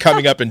review with me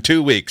coming up in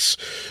 2 weeks.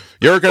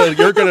 They're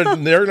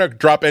gonna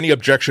drop any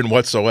objection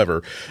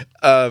whatsoever.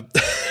 But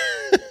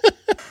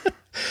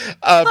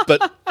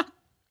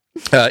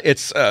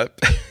it's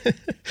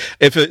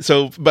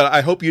but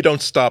I hope you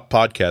don't stop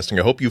podcasting.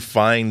 I hope you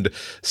find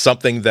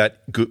something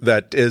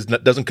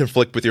that doesn't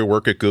conflict with your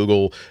work at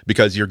Google,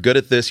 because you're good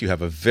at this.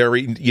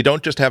 You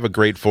don't just have a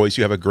great voice,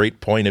 you have a great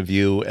point of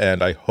view,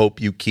 and I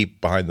hope you keep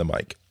behind the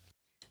mic.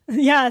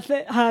 Yeah,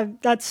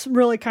 that's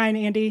really kind,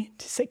 Andy.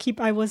 To say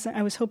I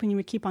was hoping you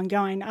would keep on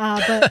going,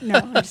 but no,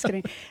 I'm just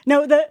kidding.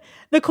 No, the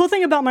cool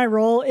thing about my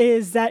role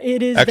is that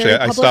it is actually very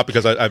I stopped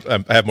because I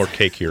have more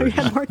cake here. We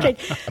have more cake.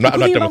 I'm not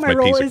done with my my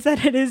role piece. is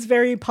that it is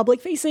very public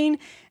facing,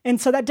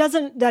 and so that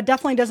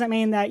definitely doesn't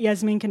mean that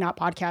Yasmin cannot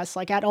podcast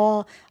like at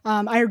all.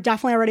 I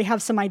definitely already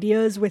have some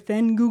ideas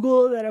within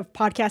Google that have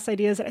podcast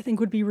ideas that I think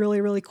would be really,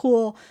 really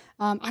cool.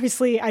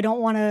 Obviously, I don't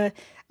want to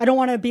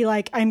be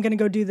like, I'm going to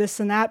go do this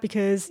and that,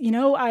 because,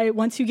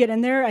 once you get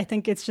in there, I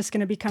think it's just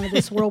going to be kind of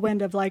this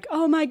whirlwind of like,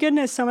 oh my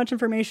goodness, so much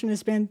information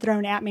has been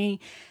thrown at me.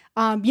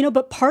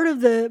 But part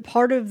of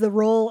the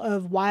role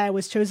of why I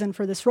was chosen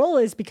for this role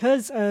is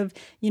because of,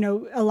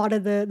 a lot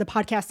of the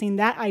podcasting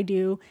that I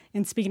do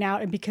and speaking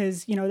out, and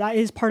because, that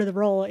is part of the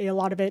role. A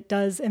lot of it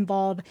does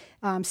involve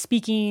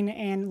speaking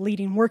and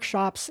leading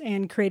workshops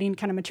and creating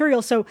kind of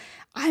material. So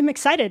I'm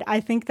excited. I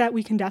think that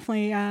we can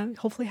definitely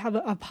hopefully have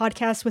a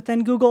podcast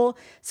within Google.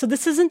 So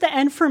this isn't the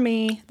end for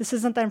me.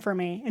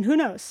 And who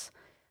knows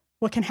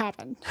what can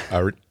happen.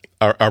 Are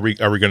we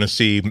going to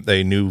see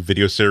a new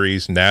video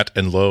series, Nat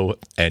and Lo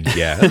and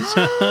Yaz?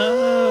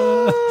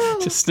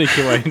 Just sneak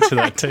your way into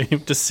that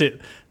team. Just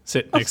sit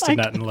next to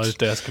Nat and Lo's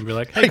desk and be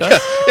like, "Hey guys,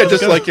 yeah,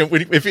 just like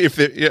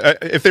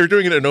if they're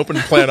doing it in an open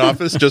plan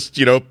office, just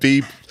be someone in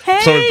the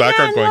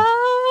background going."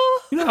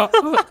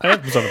 I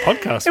was on a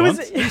podcast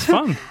once. It was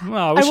fun.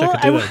 Well, I wish I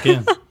could do that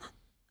again.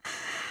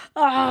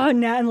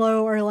 Nat and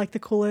Lo are like the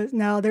coolest.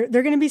 No, they're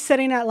going to be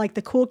sitting at like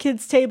the cool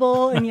kids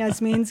table, and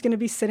Yasmin's going to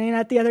be sitting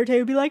at the other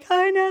table, be like,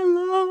 "Hi, Nat and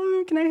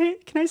Lo, can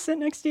I sit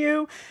next to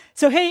you?"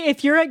 So hey,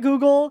 if you're at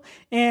Google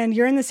and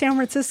you're in the San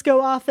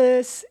Francisco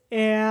office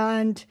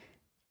and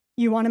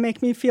you want to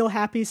make me feel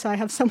happy, so I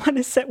have someone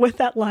to sit with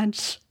at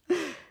lunch,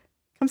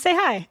 come say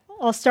hi.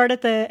 I'll start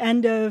at the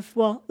end of,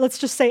 well, let's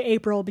just say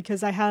April,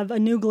 because I have a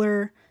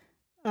Noogler.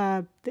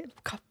 What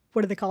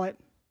do they call it?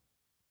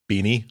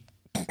 Beanie.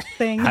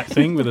 Hat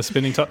thing with a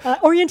spinning top.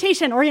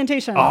 Orientation.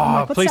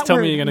 Oh, please tell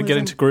me you're going to get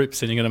into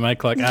groups and you're going to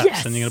make like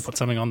apps and you're going to put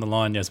something on the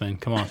line, Yasmin.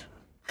 Come on.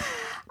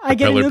 I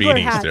get a Noogler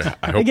hat.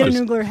 I get a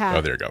Noogler hat.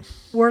 Oh, there you go.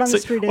 Word on the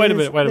street Wait a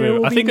is,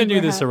 minute. I think I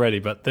knew this already,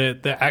 but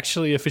they're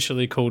actually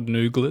officially called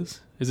Nooglers.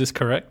 Is this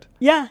correct?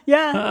 Yeah,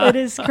 it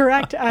is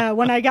correct.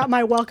 When I got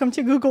my welcome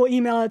to Google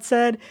email, it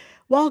said,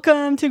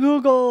 "Welcome to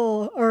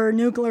Google," or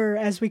Noogler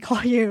as we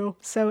call you.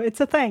 So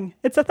it's a thing.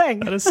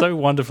 That is so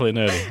wonderfully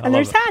nerdy. And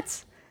there's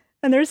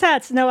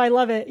hats. No, I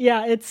love it.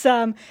 Yeah, it's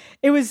one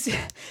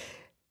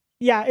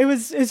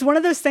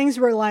of those things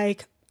where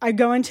like I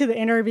go into the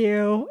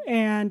interview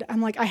and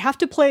I'm like, I have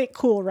to play it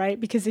cool, right?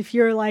 Because if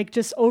you're like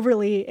just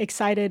overly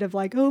excited of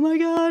like, oh my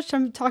gosh,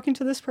 I'm talking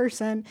to this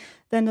person,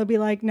 then they'll be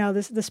like, no,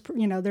 this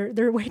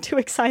they're way too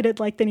excited,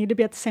 like they need to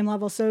be at the same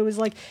level. So it was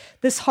like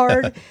this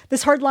hard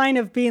line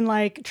of being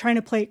like trying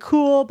to play it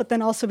cool, but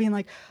then also being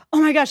like, oh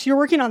my gosh, you're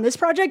working on this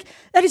project?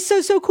 That is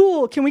so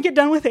cool. Can we get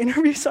done with the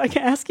interview so I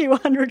can ask you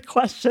 100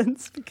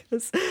 questions?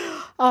 Because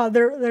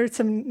there's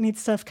some neat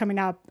stuff coming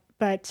up,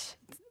 but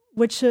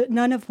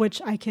none of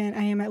which I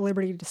am at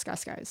liberty to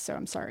discuss, guys. So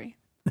I'm sorry.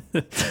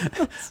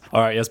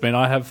 All right, Yasmin,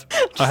 I have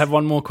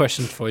one more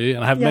question for you,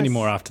 and I have many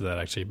more after that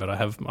actually, but I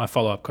have my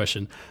follow-up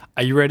question.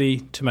 Are you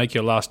ready to make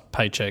your last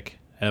paycheck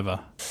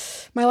ever?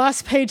 My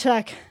last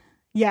paycheck,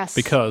 yes.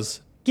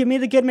 Because give me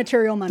the good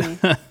material money.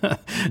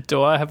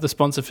 Do I have the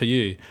sponsor for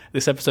you?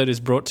 This episode is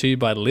brought to you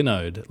by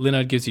Linode.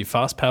 Linode gives you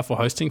fast, powerful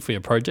hosting for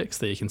your projects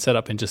that you can set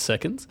up in just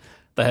seconds.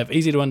 They have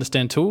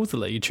easy-to-understand tools that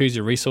let you choose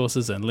your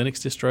resources and Linux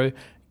distro,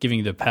 giving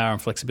you the power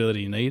and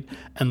flexibility you need.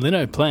 And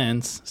Linode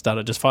plans start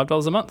at just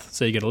 $5 a month.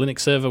 So you get a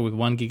Linux server with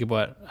 1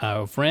 gigabyte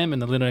of RAM in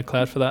the Linode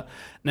cloud for that.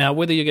 Now,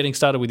 whether you're getting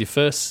started with your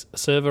first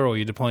server or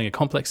you're deploying a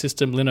complex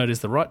system, Linode is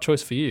the right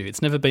choice for you.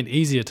 It's never been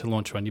easier to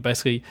launch one. You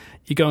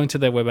go into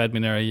their web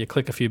admin area, you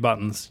click a few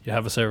buttons, you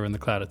have a server in the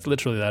cloud. It's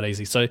literally that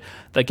easy. So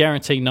they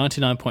guarantee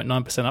 99.9%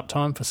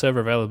 uptime for server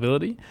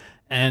availability.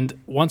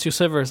 And once your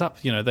server is up,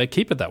 they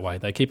keep it that way.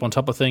 They keep on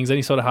top of things.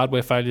 Any sort of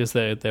hardware failures,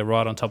 they're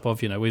right on top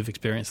of. We've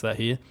experienced that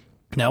here.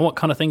 Now, what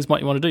kind of things might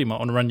you want to do? You might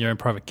want to run your own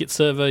private Git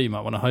server. You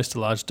might want to host a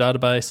large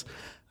database.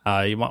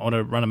 You might want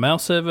to run a mail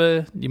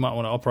server. You might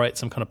want to operate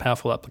some kind of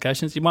powerful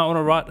applications. You might want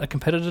to write a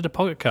competitor to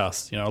Pocket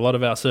Cast. A lot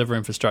of our server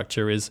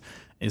infrastructure is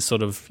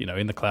sort of,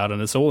 in the cloud,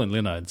 and it's all in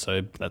Linode.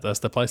 So that's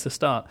the place to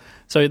start.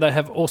 So they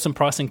have awesome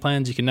pricing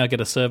plans. You can now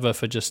get a server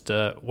for just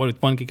 1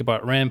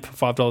 gigabyte RAM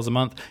for $5 a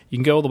month. You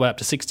can go all the way up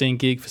to 16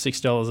 gig for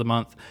 $60 a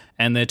month.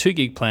 And their 2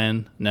 gig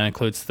plan now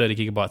includes 30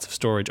 gigabytes of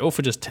storage, all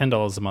for just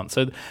 $10 a month.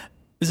 So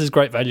this is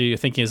great value. You're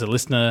thinking as a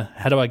listener,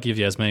 how do I give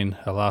Yasmin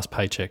a last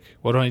paycheck?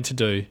 What do I need to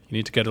do? You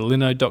need to go to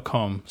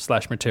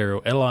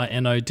linode.com/material,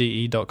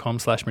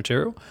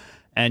 linode.com/material,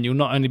 and you'll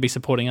not only be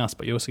supporting us,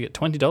 but you also get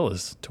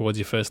 $20 towards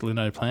your first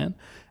Linode plan,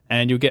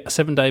 and you'll get a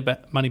 7-day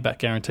money-back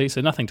guarantee,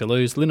 so nothing to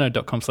lose,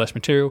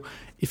 linode.com/material.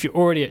 If you're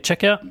already at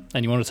checkout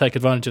and you want to take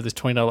advantage of this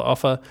 $20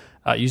 offer,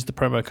 use the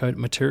promo code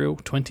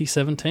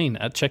material2017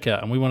 at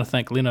checkout, and we want to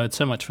thank Linode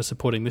so much for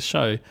supporting this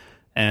show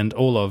and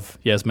all of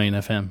Yasmin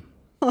FM.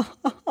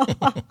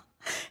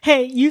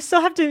 Hey, you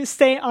still have to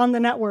stay on the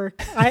network.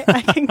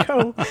 I can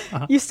go.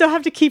 You still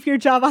have to keep your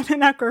job on the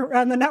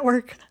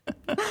network.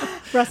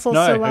 Russell,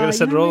 no, so, I gotta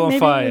set it all on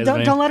fire.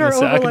 Don't let her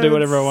overload. I can do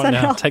whatever I want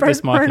now. Take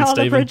this, Mike and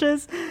Stephen.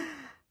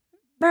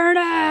 Burn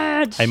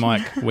it! Hey,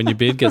 Mike, when your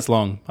beard gets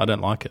long, I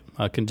don't like it.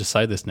 I can just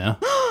say this now.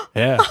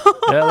 Yeah,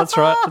 that's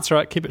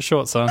right. Keep it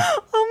short, son.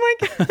 Oh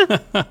my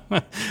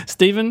god,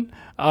 Stephen,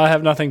 I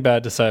have nothing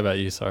bad to say about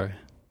you. Sorry,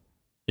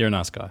 you're a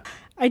nice guy.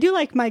 I do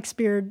like Mike's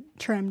beard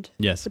trimmed.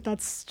 Yes. But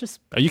that's just...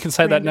 You can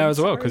say that now as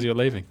well because you're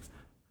leaving.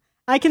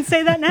 I can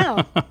say that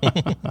now.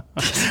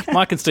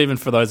 Mike and Stephen,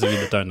 for those of you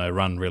that don't know,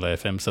 run Relay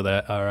FM, so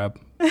they are our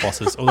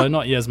bosses, although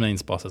not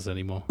Yasmin's bosses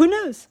anymore. Who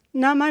knows?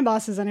 Not my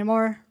bosses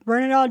anymore.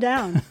 Burn it all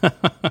down.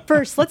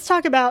 First, let's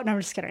talk about... No, I'm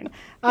just kidding.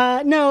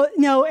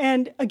 No,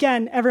 and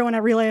again, everyone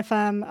at Relay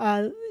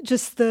FM,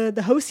 just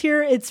the host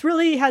here, it's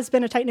really has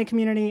been a tight-knit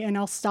community, and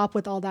I'll stop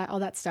with all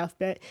that stuff,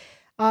 but...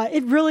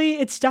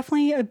 it's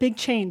definitely a big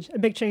change,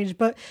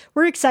 but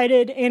we're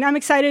excited, and I'm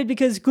excited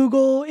because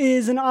Google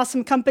is an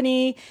awesome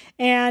company,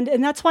 and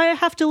that's why I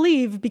have to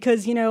leave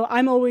because,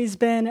 I'm always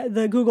been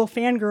the Google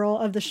fangirl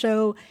of the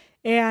show,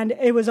 and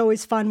it was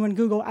always fun when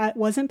Google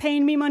wasn't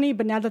paying me money,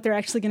 but now that they're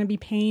actually going to be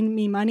paying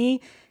me money,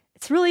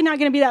 it's really not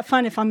going to be that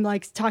fun if I'm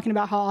like talking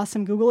about how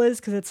awesome Google is,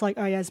 because it's like,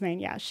 oh, Yasmin,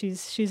 yeah,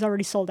 she's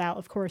already sold out.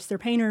 Of course, they're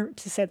paying her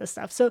to say this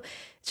stuff, so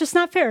it's just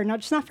not fair.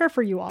 Not fair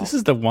for you all. This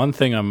is the one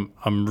thing I'm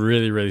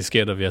really, really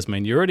scared of,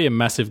 Yasmin. You're already a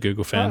massive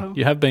Google fan. Uh-oh.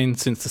 You have been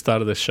since the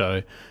start of this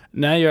show.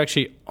 Now you're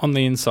actually on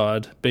the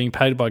inside, being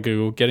paid by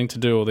Google, getting to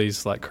do all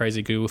these like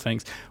crazy Google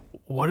things.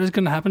 What is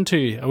going to happen to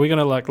you? Are we going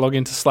to like log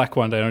into Slack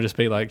one day and just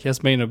be like,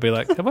 Yasmin will be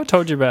like, have I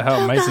told you about how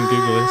amazing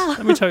Google is?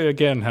 Let me tell you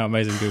again how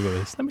amazing Google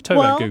is. Let me tell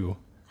you about Google.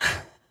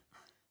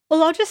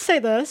 Well, I'll just say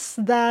this,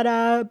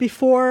 that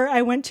before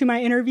I went to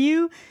my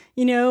interview,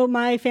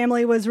 my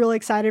family was really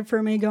excited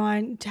for me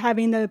going to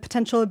having the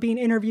potential of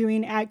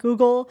interviewing at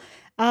Google.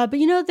 But,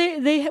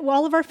 they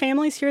all of our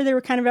families here, they were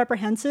kind of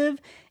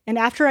apprehensive. And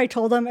after I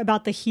told them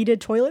about the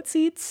heated toilet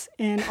seats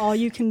and all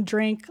you can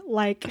drink,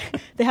 like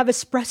they have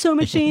espresso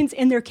machines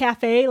in their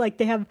cafe, like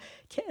they have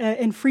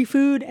and free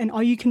food and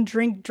all you can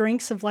drink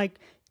drinks of like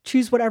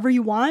choose whatever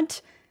you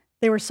want.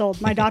 They were sold.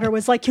 My daughter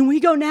was like, can we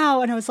go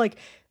now? And I was like,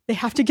 they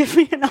have to give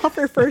me an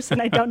offer first,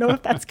 and I don't know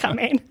if that's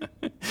coming.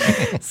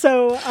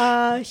 So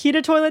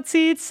heated toilet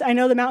seats. I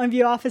know the Mountain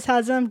View office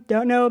has them.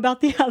 Don't know about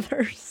the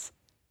others.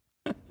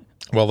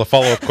 Well, the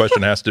follow-up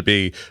question has to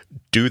be,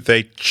 do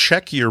they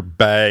check your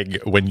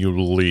bag when you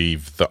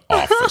leave the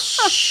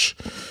office?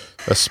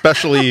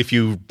 Especially if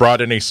you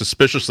brought in a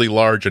suspiciously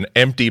large and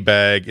empty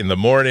bag in the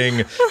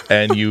morning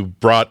and you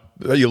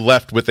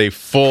left with a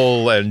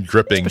full and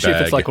dripping Especially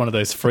bag. If it's like one of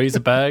those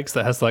freezer bags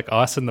that has like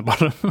ice in the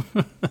bottom.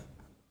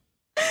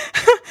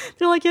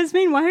 They're like,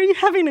 Yasmin, why are you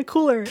having a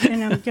cooler?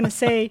 And I'm going to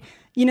say,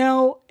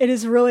 it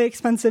is really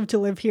expensive to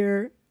live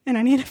here and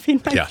I need to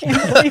feed my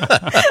family.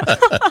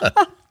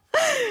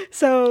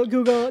 So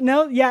Google,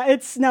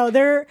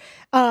 they're,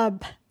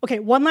 okay.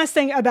 One last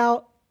thing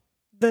about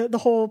the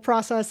whole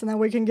process and then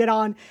we can get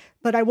on,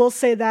 but I will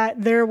say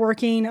that they're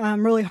working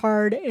really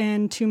hard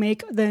and to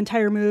make the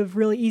entire move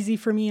really easy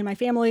for me and my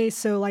family.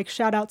 So like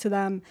shout out to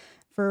them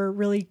for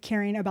really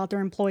caring about their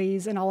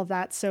employees and all of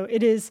that. So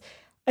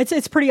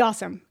it's pretty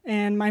awesome.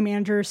 And my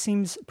manager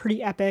seems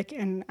pretty epic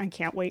and I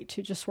can't wait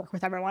to just work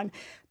with everyone.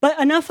 But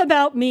enough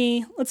about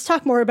me. Let's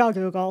talk more about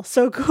Google.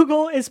 So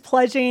Google is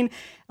pledging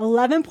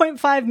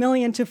 $11.5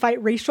 million to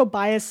fight racial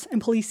bias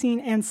in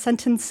policing and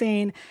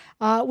sentencing,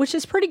 which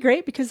is pretty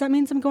great because that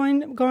means I'm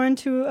going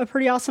to a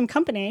pretty awesome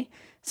company.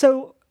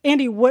 So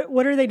Andy,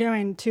 what are they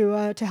doing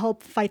to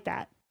help fight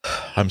that?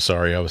 I'm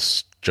sorry, I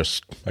was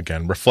just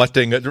again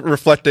reflecting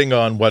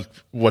on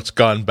what's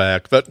gone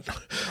back. But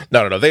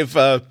no. They're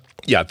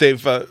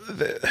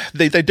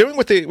doing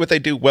what they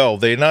do well.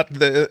 They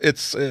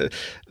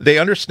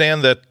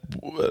understand that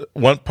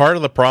one part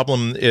of the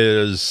problem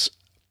is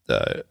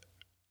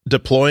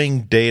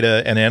deploying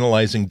data and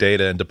analyzing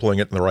data and deploying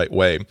it in the right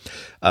way,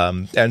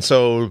 and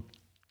so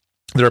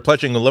they're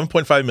pledging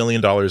 $11.5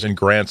 million in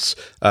grants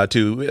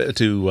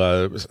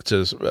to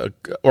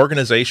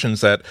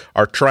organizations that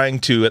are trying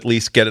to at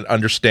least get an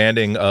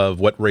understanding of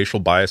what racial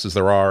biases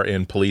there are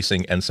in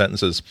policing and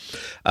sentences.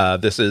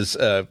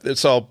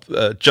 It's all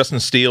Justin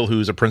Steele,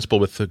 who's a principal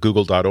with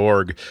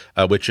Google.org,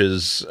 which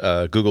is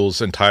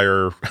Google's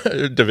entire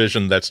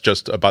division that's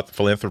just about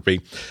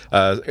philanthropy,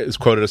 is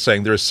quoted as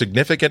saying, "There is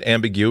significant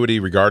ambiguity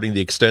regarding the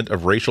extent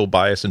of racial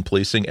bias in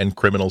policing and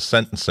criminal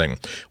sentencing.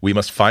 We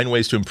must find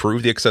ways to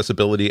improve the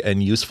accessibility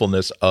and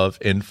usefulness of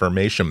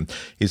information."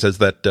 He says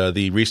that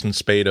the recent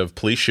spate of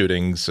police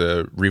shootings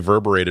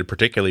reverberated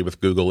particularly with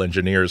Google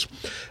engineers,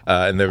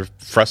 and they're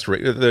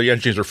frustrated. The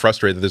engineers are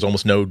frustrated that there's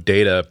almost no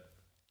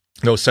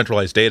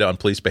centralized data on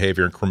police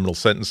behavior and criminal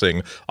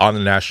sentencing on the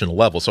national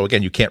level. So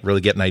again, you can't really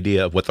get an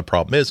idea of what the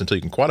problem is until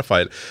you can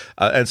quantify it.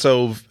 And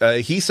so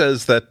he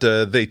says that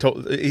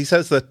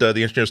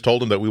the engineers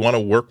told him that we want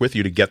to work with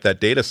you to get that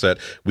data set.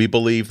 We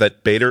believe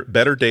that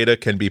better data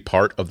can be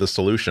part of the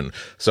solution.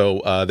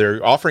 So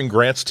they're offering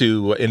grants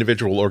to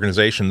individual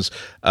organizations.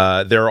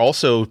 They're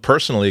also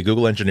personally,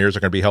 Google engineers are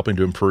going to be helping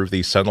to improve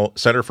the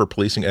Center for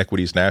Policing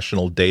Equity's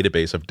national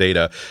database of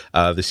data.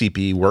 The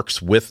CPE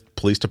works with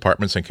police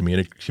departments and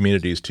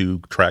communities to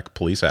track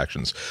police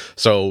actions.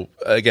 So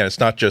again, it's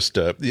not just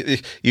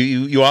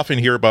you often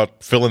hear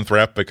about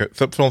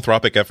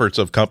philanthropic efforts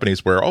of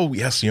companies where, oh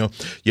yes, you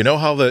know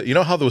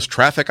how those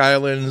traffic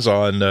islands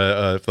on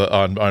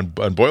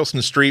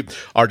Boylston Street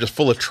are just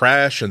full of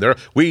trash, and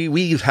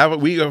we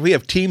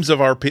have teams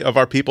of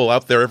our people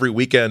out there every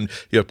weekend,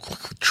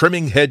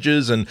 trimming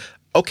hedges. And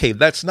okay,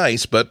 that's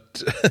nice,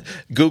 but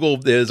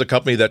Google is a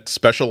company that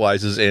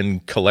specializes in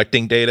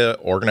collecting data,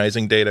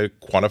 organizing data,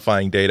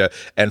 quantifying data,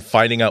 and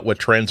finding out what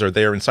trends are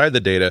there inside the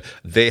data.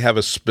 They have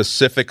a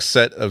specific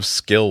set of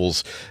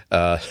skills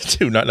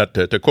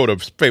to quote a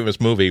famous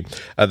movie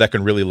that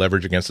can really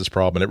leverage against this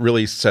problem. And it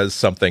really says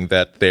something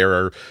that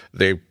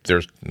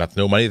there's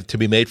no money to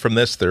be made from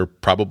this. There are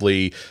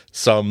probably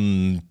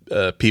some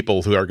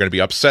people who are going to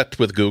be upset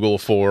with Google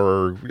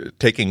for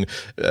taking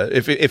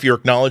if you're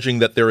acknowledging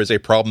that there is a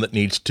problem that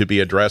needs to be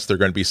addressed. There are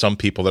going to be some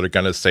people that are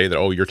going to say that,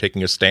 oh, you're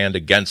taking a stand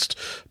against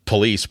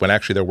police, when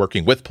actually they're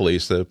working with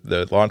police.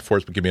 The law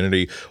enforcement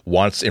community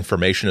wants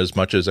information as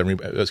much as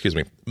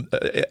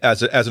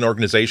as an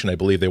organization, I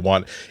believe they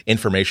want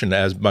information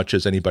as much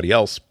as anybody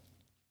else.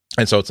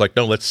 And so it's like,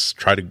 no, let's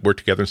try to work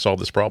together and solve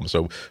this problem.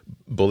 So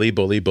bully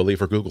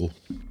for Google.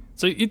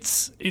 So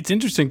it's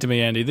interesting to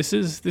me, Andy. This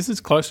is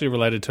closely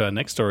related to our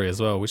next story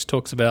as well, which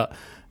talks about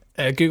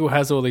Google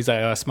has all these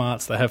AI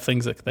smarts. They have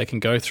things that they can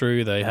go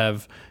through. They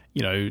have,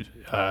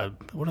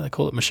 what do they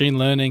call it? Machine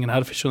learning and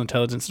artificial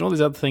intelligence and all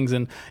these other things.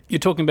 And you're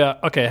talking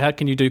about, okay, how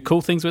can you do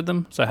cool things with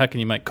them? So how can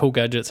you make cool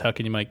gadgets? How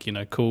can you make,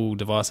 cool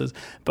devices?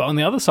 But on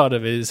the other side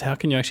of it is, how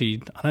can you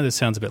actually, I know this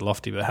sounds a bit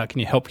lofty, but how can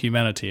you help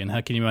humanity? And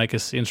how can you make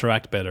us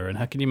interact better? And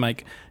how can you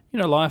make,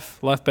 life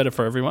better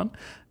for everyone?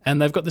 And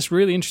they've got this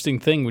really interesting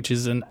thing, which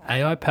is an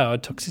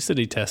AI-powered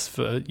toxicity test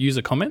for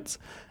user comments.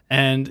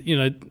 And,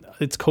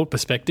 it's called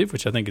Perspective,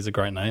 which I think is a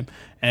great name.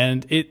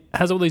 And it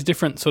has all these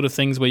different sort of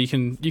things where you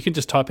can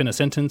just type in a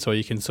sentence, or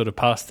you can sort of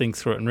pass things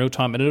through it in real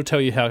time, and it'll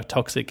tell you how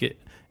toxic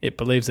it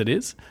believes it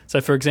is. So,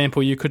 for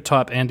example, you could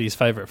type Andy's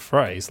favorite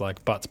phrase,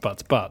 like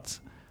butts,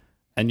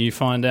 and you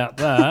find out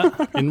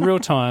that in real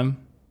time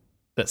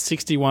that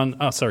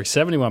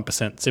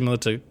 71% similar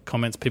to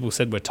comments people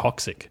said were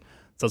toxic.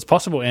 So it's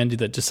possible, Andy,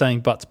 that just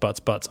saying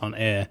butts on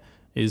air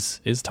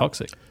is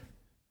toxic.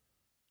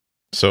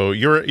 So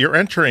you're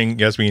entering,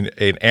 Yasmin,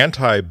 an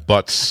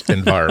anti-butts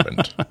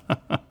environment.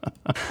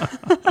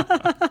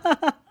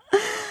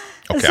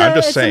 Okay, I'm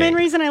just saying. It's the main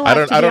reason I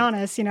left, to be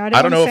honest. I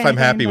don't know if I'm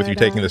happy with you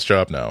taking this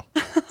job now.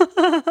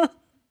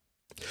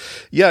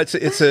 Yeah,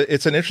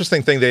 it's an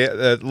interesting thing. They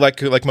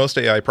like most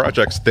AI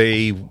projects,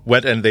 they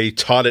went and they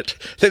taught it.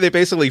 They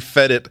basically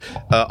fed it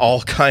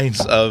all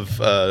kinds of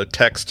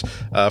text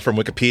from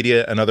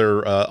Wikipedia and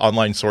other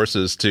online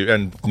sources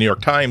and New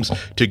York Times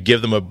to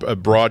give them a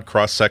broad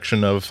cross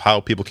section of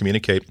how people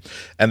communicate.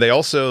 And they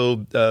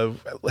also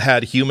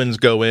had humans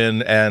go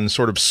in and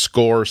sort of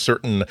score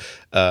certain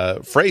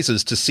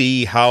phrases to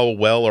see how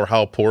well or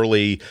how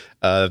poorly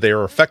they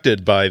are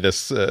affected by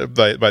this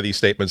by these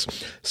statements.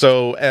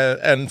 So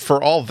and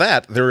for all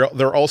that,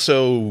 they're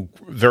also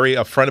very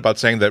upfront about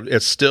saying that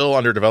it's still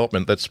under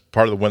development. That's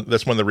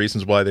that's one of the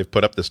reasons why they've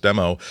put up this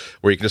demo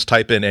where you can just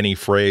type in any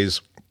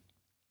phrase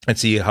and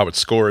see how it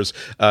scores.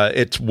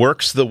 It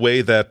works the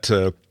way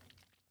that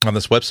on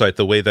this website,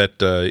 the way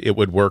that it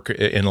would work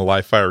in a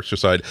live fire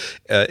exercise,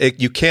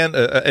 you can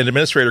an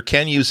administrator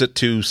can use it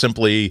to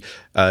simply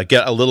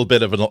get a little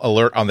bit of an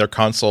alert on their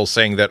console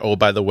saying that, oh,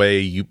 by the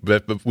way,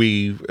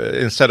 we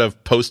instead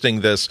of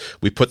posting this,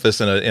 we put this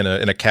in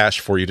a cache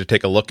for you to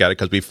take a look at it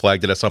because we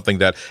flagged it as something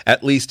that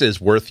at least is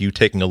worth you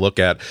taking a look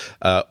at.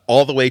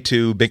 All the way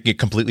to making it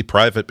completely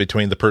private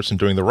between the person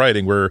doing the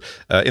writing. Where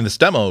in this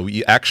demo,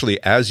 you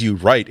actually, as you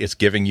write, it's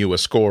giving you a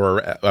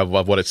score of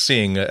what it's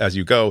seeing as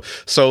you go.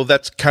 So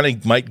that's kind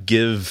of might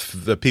give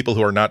the people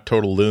who are not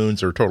total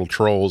loons or total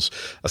trolls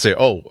say,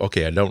 oh,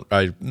 okay,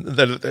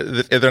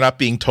 they're not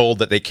being told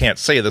that they can't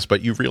say this,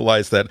 but you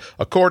realize that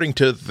according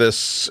to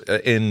this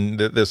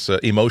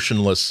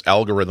emotionless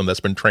algorithm that's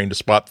been trained to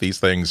spot these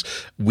things,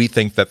 we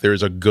think that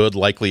there's a good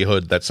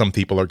likelihood that some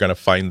people are going to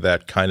find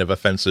that kind of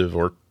offensive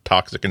or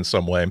toxic in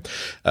some way.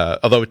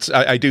 Although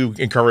I do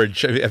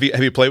encourage, have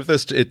you played with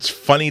this? It's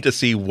funny to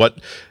see what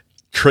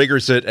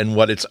triggers it and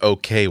what it's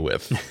okay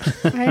with.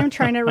 I am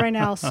trying it right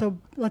now. So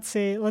let's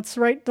see. Let's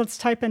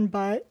type in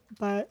but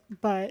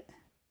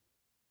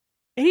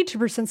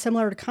 82%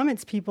 similar to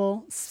comments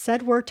people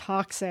said we're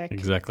toxic.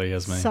 Exactly,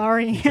 Yasmin.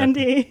 Sorry,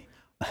 Andy.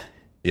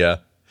 Yeah.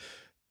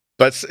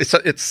 But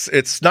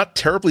it's not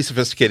terribly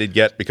sophisticated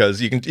yet,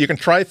 because you can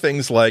try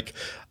things like,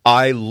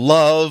 I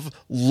love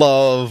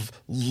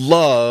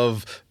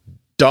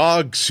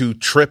dogs who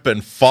trip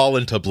and fall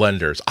into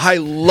blenders. I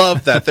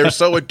love that. They're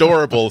so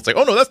adorable. It's like,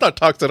 oh no, that's not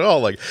toxic at all.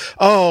 Like,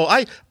 oh,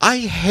 I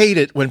hate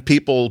it when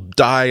people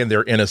die and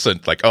they're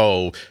innocent. Like,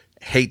 oh,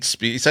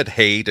 you said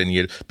hate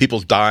and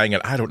people's dying,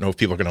 and I don't know if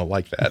people are going to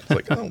like that. It's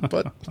like, oh,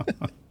 but.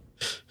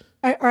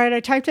 All right, I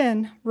typed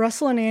in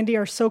Russell and Andy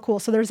are so cool.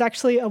 So there's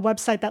actually a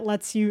website that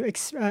lets you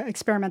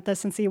experiment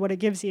this and see what it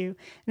gives you.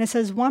 And it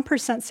says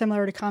 1%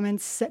 similar to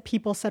comments that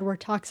people said were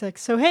toxic.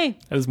 So, hey.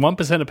 There's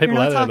 1% of people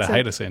out there that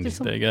hate us, Andy.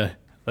 There you go.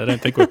 They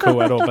don't think we're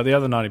cool at all. But the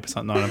other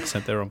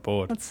 90%, they're on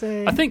board. Let's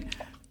see. I think...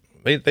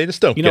 They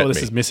just don't. You know what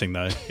this is missing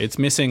though? It's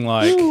missing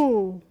like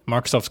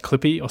Microsoft's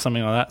Clippy or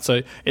something like that.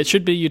 So it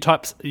should be you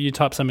type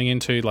something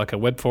into like a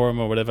web forum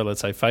or whatever. Let's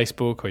say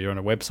Facebook, or you're on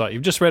a website.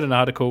 You've just read an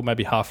article,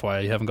 maybe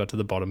halfway. You haven't got to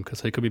the bottom because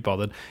who could be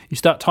bothered? You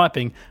start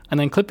typing, and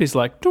then Clippy's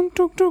like, dunk,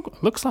 dunk,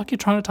 dunk. Looks like you're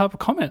trying to type a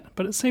comment,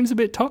 but it seems a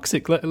bit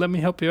toxic. Let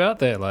me help you out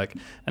there, like,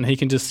 and he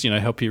can just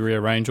help you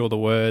rearrange all the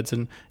words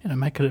and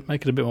make it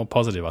a bit more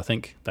positive. I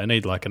think they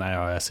need like an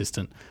AI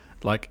assistant.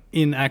 Like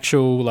in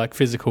actual, like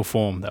physical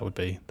form, that would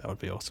be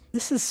awesome.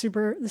 This is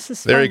there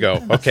fun. you go.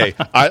 Okay,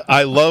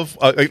 I love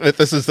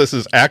this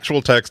is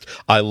actual text.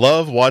 I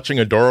love watching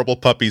adorable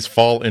puppies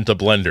fall into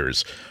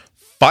blenders.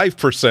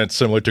 5%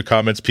 similar to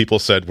comments people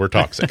said were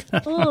toxic.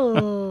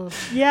 Oh,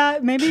 yeah,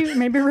 maybe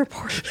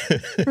report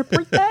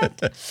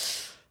that.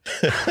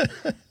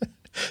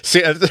 See,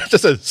 it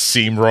just says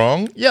seem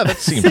wrong. Yeah, that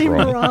seems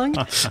wrong.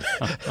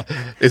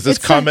 Is this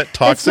comment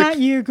toxic? It's not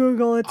you,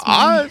 Google. It's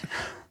me.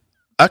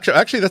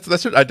 Actually,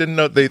 that's it. I didn't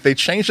know they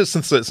changed it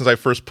since I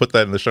first put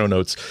that in the show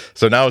notes.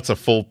 So now it's a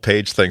full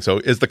page thing. So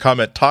is the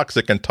comment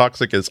toxic? And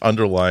toxic is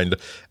underlined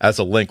as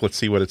a link. Let's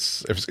see what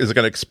is it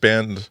going to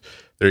expand?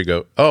 There you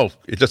go. Oh,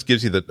 it just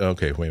gives you the.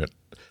 Okay, wait a minute.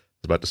 I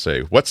was about to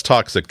say, what's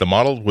toxic? The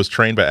model was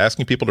trained by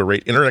asking people to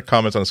rate internet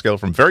comments on a scale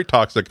from very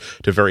toxic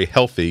to very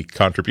healthy.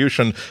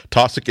 Contribution.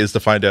 Toxic is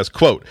defined as,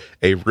 quote,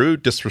 a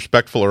rude,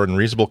 disrespectful, or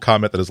unreasonable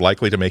comment that is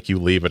likely to make you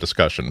leave a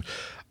discussion.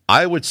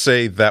 I would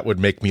say that would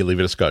make me leave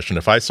a discussion.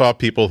 If I saw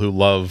people who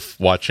love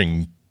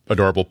watching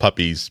adorable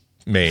puppies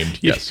maimed,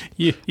 yes,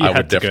 I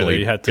would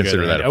definitely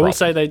consider that a problem. I will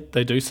say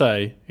they do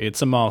say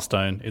it's a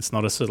milestone. It's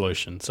not a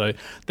solution. So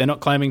they're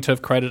not claiming to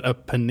have created a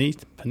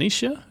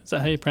panacea. Is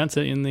that how you pronounce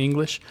it in the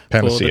English?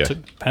 Panacea.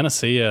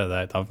 Panacea.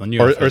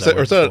 Or is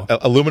that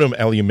an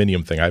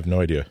aluminium thing? I have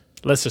no idea.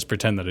 Let's just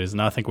pretend that it is.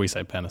 And I think we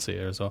say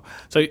panacea as well.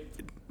 So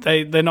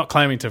they're not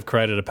claiming to have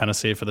created a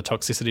panacea for the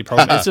toxicity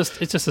problem. It's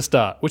just a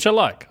start, which I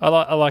like.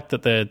 I like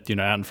that they're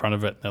out in front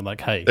of it. They're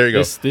like, hey, there you go.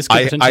 This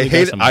could potentially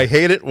go somewhere.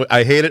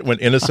 I hate it when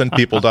innocent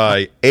people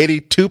die.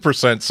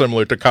 82%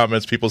 similar to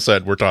comments people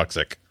said were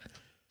toxic.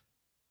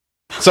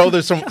 So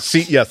there's some.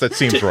 Yes, that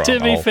seems wrong. To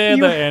be fair,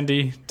 though,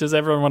 Andy, does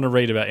everyone want to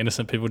read about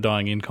innocent people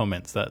dying in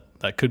comments? That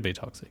could be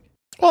toxic.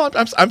 Well,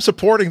 I'm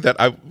supporting that.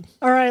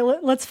 All right,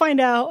 let's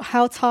find out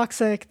how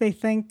toxic they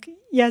think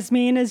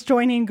Yasmin is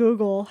joining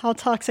Google. How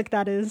toxic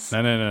that is.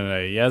 No.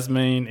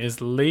 Yasmin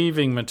is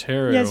leaving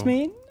Material.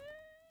 Yasmin?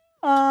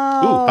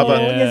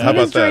 Yasmin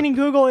is joining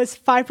Google is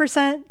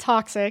 5%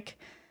 toxic.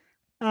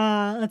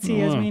 Let's see,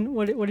 Yasmin.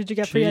 What did you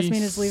get for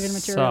Yasmin is leaving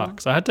Material?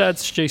 Sucks. I had to add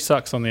she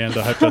sucks on the end.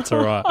 I hope that's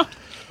all right.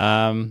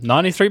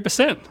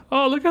 93%.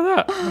 Oh, look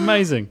at that.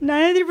 Amazing.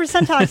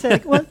 93%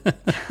 toxic. What?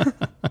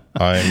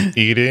 I'm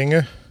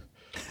eating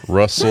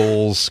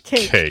Russell's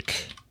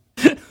cake.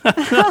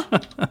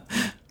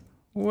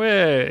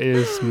 Where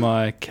is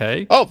my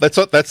cake? Oh, that's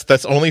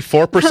only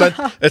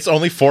 4%. It's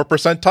only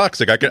 4%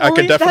 toxic. I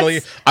can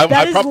definitely.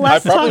 I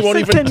probably won't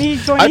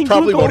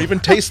even. Won't even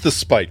taste the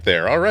spite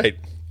there. All right,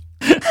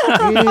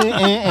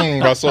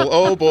 Russell.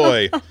 Oh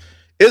boy,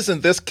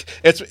 isn't this?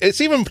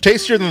 It's even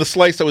tastier than the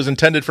slice that was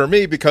intended for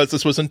me because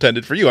this was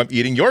intended for you. I'm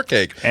eating your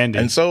cake, Andy.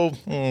 And so,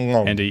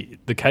 Andy,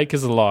 the cake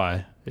is a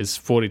lie. Is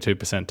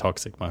 42%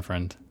 toxic, my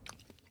friend.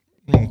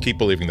 keep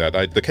believing that.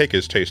 The cake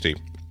is tasty.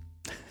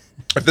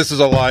 If this is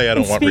a lie, I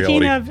don't want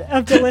reality. Speaking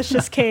of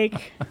delicious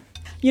cake,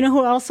 you know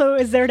who also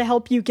is there to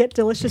help you get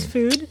delicious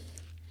food?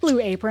 Blue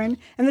Apron.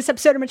 And this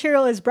episode of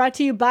Material is brought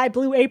to you by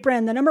Blue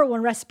Apron, the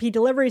 #1 recipe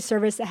delivery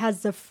service that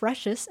has the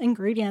freshest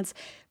ingredients.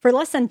 For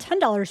less than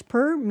 $10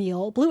 per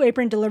meal, Blue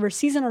Apron delivers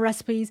seasonal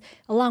recipes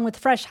along with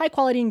fresh,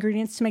 high-quality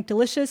ingredients to make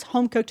delicious,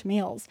 home-cooked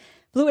meals.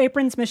 Blue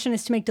Apron's mission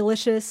is to make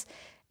delicious,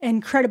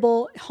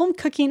 incredible home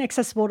cooking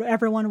accessible to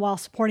everyone while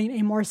supporting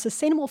a more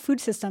sustainable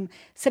food system,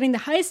 setting the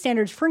highest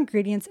standards for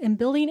ingredients, and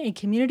building a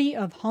community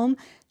of home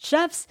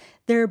chefs.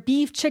 Their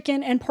beef,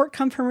 chicken, and pork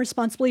come from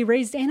responsibly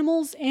raised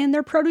animals, and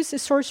their produce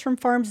is sourced from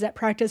farms that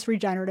practice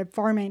regenerative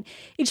farming.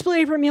 Each Blue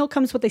Apron meal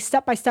comes with a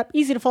step-by-step,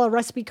 easy-to-follow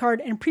recipe card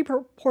and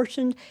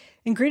pre-proportioned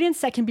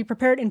ingredients that can be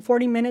prepared in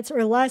 40 minutes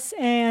or less.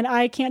 And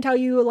I can't tell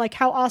you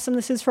how awesome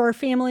this is for our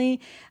family.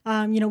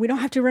 We don't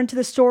have to run to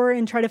the store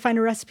and try to find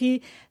a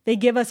recipe. They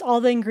give us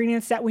all the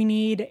ingredients that we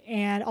need,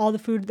 and all the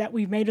food that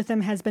we've made with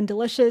them has been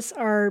delicious.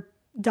 Our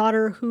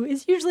daughter, who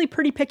is usually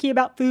pretty picky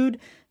about food,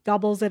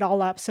 gobbles it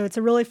all up. So it's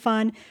a really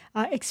fun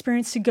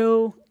experience to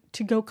go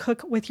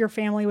cook with your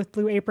family with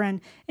Blue Apron.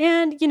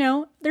 And,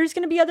 there's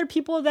going to be other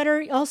people that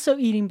are also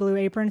eating Blue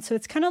Apron. So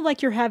it's kind of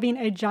like you're having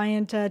a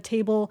giant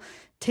table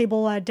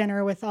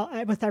dinner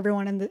with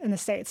everyone in the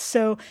States.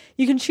 So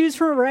you can choose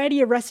from a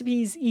variety of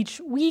recipes each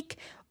week,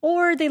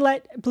 or they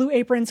let Blue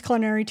Apron's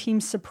culinary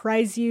team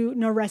surprise you.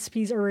 No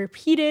recipes are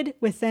repeated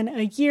within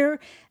a year.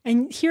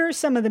 And here are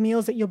some of the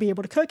meals that you'll be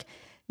able to cook.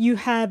 You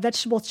have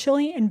vegetable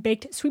chili and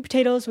baked sweet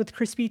potatoes with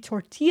crispy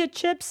tortilla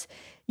chips.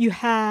 You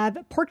have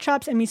pork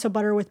chops and miso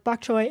butter with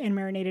bok choy and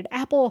marinated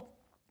apple.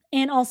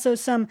 And also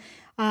some,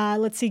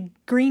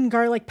 green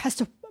garlic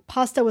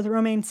pasta with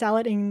romaine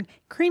salad and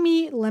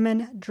creamy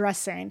lemon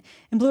dressing.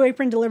 And Blue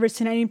Apron delivers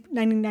to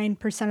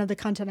 99% of the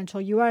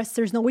continental U.S.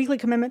 There's no weekly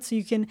commitment, so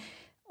you can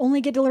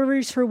only get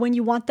deliveries for when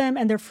you want them,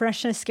 and their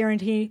freshness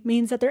guarantee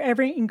means that their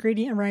every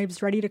ingredient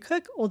arrives ready to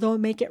cook, although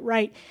make it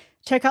right.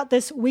 Check out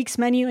this week's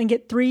menu and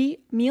get 3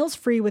 meals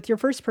free with your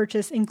first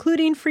purchase,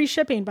 including free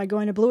shipping by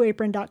going to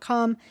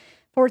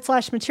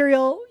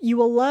blueapron.com/material. You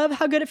will love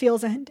how good it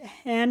feels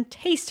and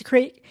tastes to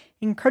create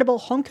incredible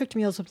home-cooked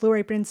meals with Blue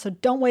Apron. So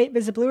don't wait.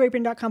 Visit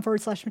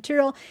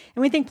blueapron.com/material.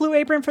 And we thank Blue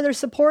Apron for their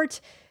support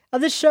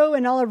of this show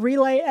and all of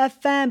Relay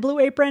FM. Blue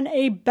Apron,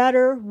 a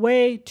better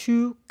way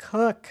to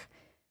cook.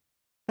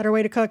 Better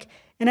way to cook.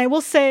 And I will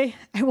say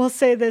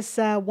this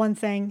one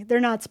thing. They're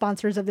not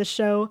sponsors of this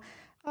show.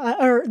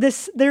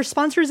 They're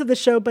sponsors of the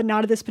show, but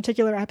not of this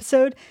particular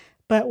episode.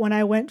 But when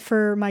I went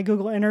for my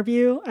Google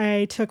interview,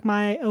 I took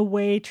my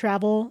Away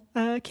travel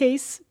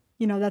case.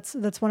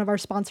 That's one of our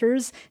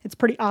sponsors. It's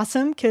pretty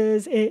awesome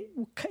because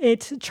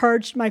it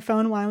charged my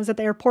phone while I was at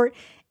the airport.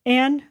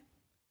 And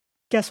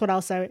guess what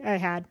else I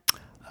had?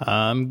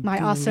 My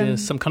awesome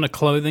some kind of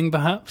clothing,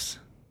 perhaps.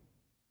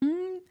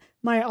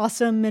 My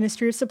awesome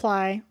Ministry of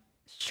Supply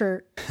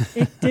shirt.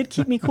 It did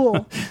keep me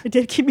cool.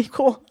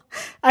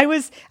 I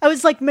was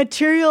like,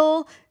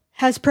 Material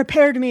has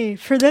prepared me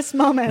for this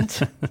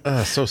moment.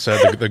 So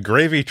sad. The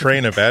gravy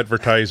train of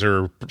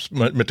advertiser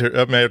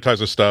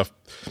stuff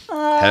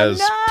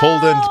has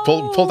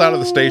pulled out of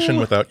the station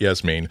without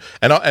Yasmin.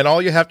 And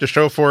all you have to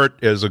show for it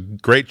is a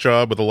great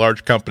job with a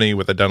large company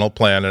with a dental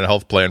plan and a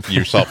health plan for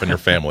yourself and your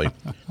family.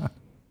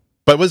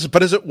 But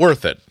is it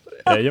worth it?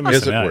 Yeah, you're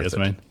missing out,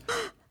 Yasmin.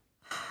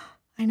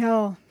 I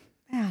know,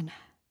 man.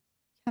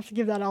 I have to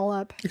give that all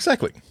up.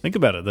 Exactly. Think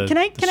about it. Can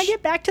I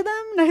get back to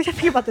them? No, I gotta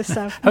think about this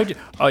stuff.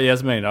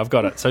 Yasmin, I've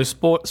got it. So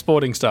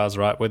sporting stars,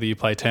 right? Whether you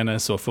play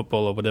tennis or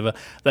football or whatever,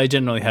 they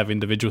generally have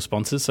individual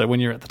sponsors. So when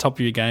you're at the top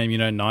of your game,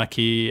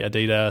 Nike,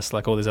 Adidas,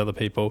 like all these other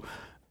people,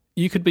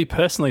 you could be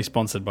personally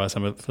sponsored by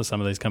some of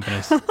these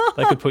companies.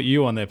 They could put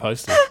you on their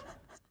posters.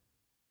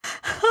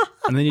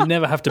 And then you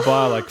never have to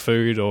buy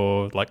food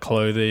or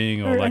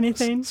clothing or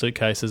anything.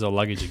 Suitcases or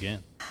luggage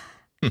again.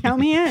 Count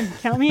me in.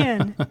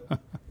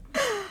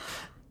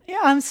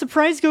 Yeah, I'm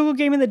surprised Google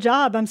gave me the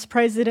job. I'm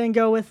surprised they didn't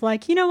go with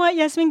you know what?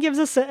 Yasmin gives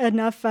us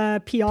enough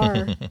PR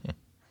on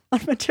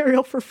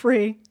Material for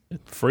free.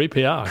 Free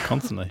PR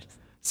constantly.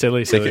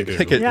 Silly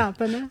Google. Yeah,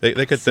 but no,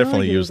 they could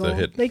definitely Google. use the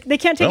hit. They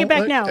can't take it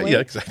back now. Yeah,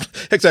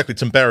 exactly.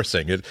 It's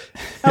embarrassing. Wait.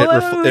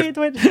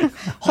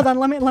 Hold on.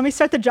 Let me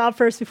start the job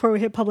first before we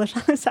hit publish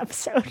on this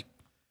episode.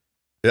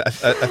 I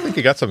think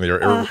you got something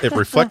there. It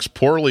reflects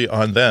poorly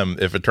on them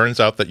if it turns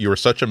out that you were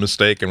such a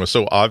mistake and was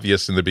so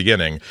obvious in the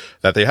beginning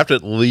that they have to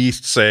at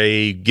least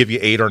give you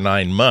 8 or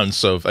 9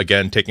 months of,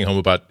 again, taking home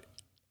about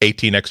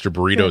 18 extra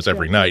burritos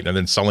every night and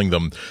then selling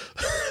them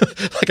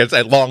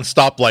at long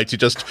stoplights. You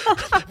just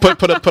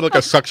put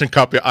a suction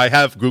cup. I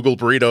have Google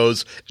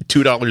burritos,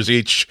 $2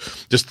 each.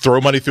 Just throw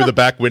money through the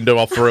back window.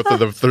 I'll throw it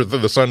through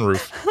the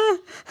sunroof.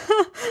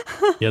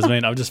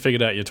 Yasmin, I've just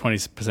figured out your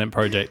 20%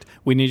 project.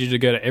 We need you to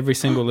go to every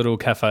single little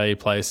cafe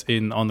place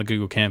on the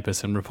Google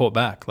campus and report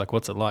back. Like,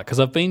 what's it like? Because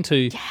I've been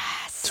to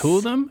two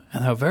of them,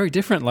 and they were very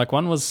different. Like,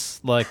 one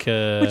was like...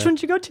 Which one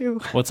did you go to?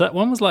 What's that?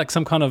 One was like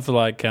some kind of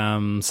like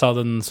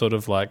southern sort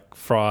of like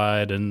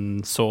fried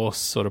and sauce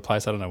sort of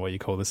place. I don't know what you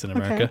call this in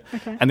America.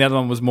 Okay. And the other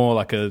one was more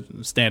like a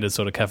standard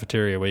sort of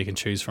cafeteria where you can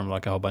choose from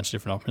like a whole bunch of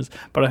different options.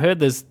 But I heard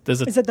there's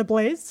a... Is it the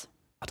Blaze?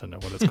 I don't know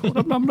what it's called.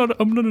 I'm not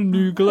a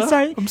noogler.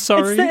 Sorry. I'm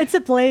sorry. It's a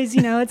Blaze,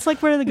 It's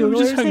like where the Googlers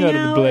just hang out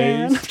at the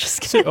Blaze. I'm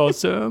just kidding. So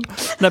awesome.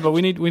 No, but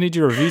we need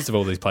your reviews of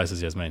all these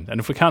places, Yasmin. And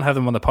if we can't have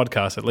them on the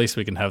podcast, at least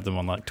we can have them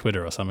on like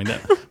Twitter or something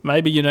that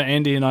maybe,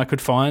 Andy and I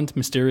could find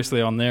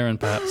mysteriously on there and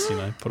perhaps,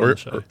 put on the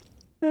show.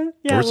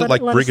 Yeah, or is it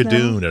like let us know.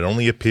 Brigadoon? It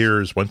only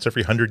appears once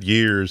every 100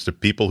 years to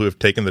people who have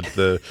taken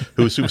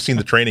who've seen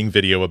the training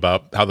video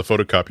about how the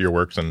photocopier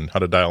works and how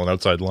to dial an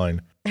outside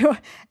line.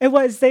 It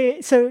was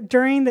so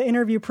during the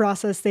interview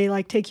process, they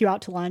like take you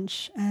out to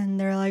lunch and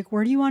they're like,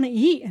 where do you want to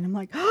eat? And I'm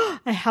like,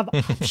 I have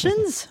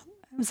options.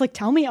 I was like,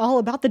 tell me all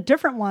about the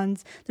different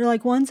ones. They're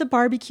like, one's a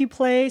barbecue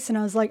place. And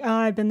I was like,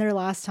 I've been there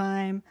last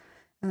time.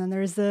 And then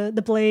there's the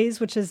Blaze,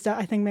 which is,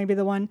 I think, maybe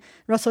the one.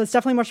 Russell, it's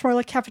definitely much more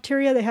like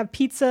cafeteria. They have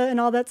pizza and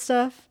all that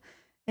stuff.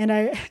 And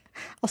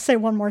I'll say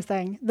one more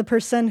thing. The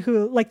person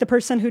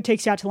who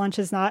takes you out to lunch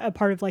is not a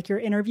part of like your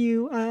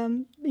interview,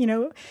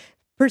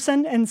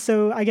 person. And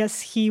so I guess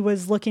he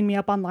was looking me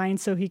up online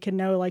so he could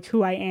know like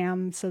who I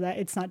am, so that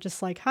it's not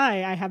just like,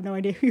 hi, I have no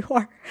idea who you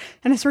are.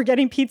 And as we're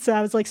getting pizza,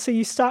 I was like, so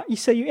you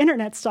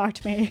internet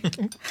stalked me.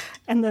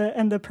 and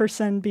the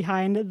person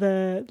behind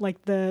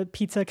the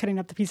pizza, cutting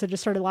up the pizza, just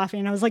started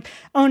laughing. And I was like,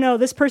 oh no,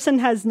 this person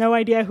has no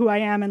idea who I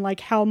am and like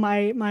how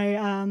my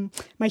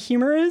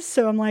humor is.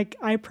 So I'm like,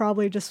 they're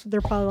probably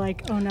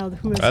like, oh no,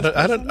 who is this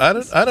person?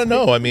 I don't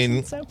know. I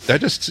mean, I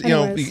just,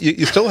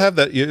 you still have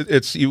that.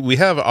 We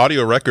have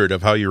audio record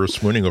of how you were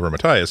swooning over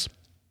Matthias,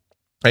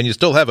 and you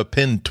still have a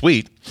pinned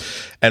tweet.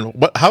 And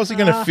how's he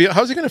going to feel?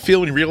 How's he going to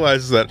feel when he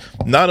realizes that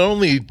not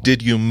only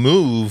did you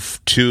move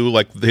to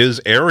like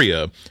his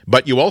area,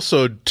 but you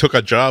also took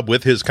a job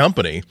with his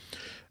company?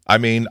 I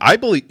mean, I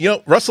believe,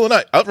 Russell and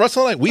I,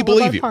 we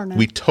believe you.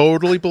 We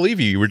totally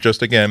believe you. You were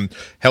just, again,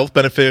 health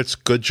benefits,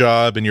 good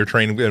job, and your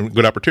training and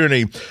good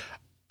opportunity.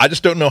 I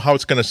just don't know how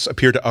it's going to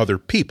appear to other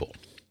people.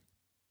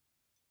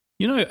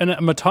 And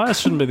Matthias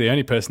shouldn't be the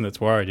only person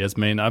that's worried,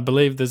 Yasmin. I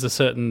believe there's a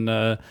certain,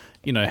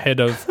 head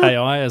of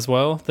AI as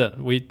well that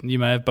you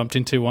may have bumped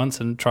into once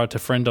and tried to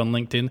friend on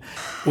LinkedIn.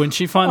 When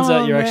she finds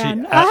out you're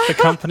actually at the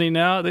company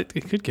now, it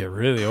could get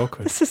really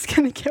awkward. This is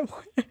going to get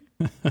weird.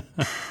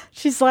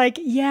 She's like,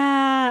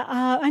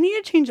 I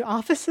need to change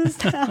offices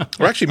now.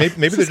 Or actually,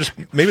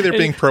 maybe they're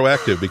being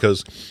proactive,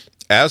 because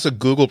as a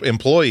Google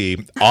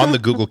employee on the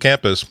Google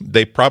campus,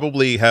 they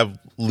probably have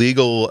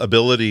legal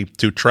ability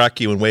to track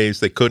you in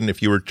ways they couldn't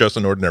if you were just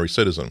an ordinary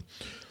citizen.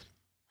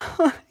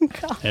 Oh my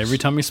gosh. Every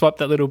time you swipe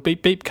that little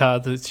beep beep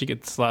card, she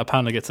gets like, a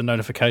partner gets a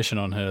notification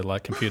on her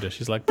like computer.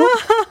 She's like,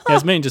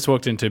 Yasmin just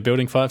walked into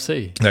Building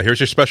 5C. Now here's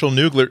your special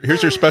Noogler.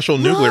 Here's your special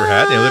Noogler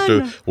hat. You have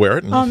to wear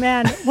it. Oh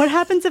man, what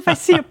happens if I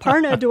see a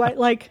Parna? Do I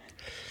like?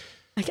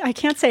 I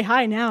can't say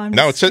hi now.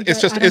 It's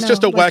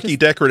just a wacky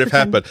decorative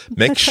hat, but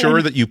make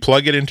sure that you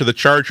plug it into the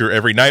charger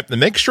every night, and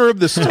make sure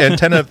this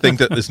antenna thing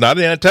that is not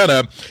an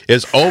antenna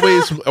is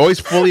always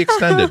fully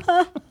extended.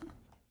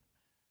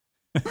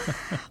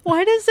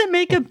 Why does it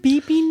make a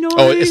beeping noise?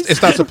 Oh,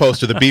 it's not supposed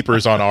to. The beeper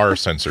is on our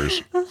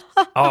sensors.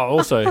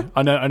 Also,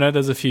 I know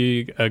there's a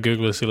few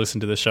Googlers who listen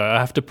to the show. I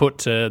have to put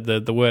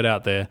the word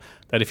out there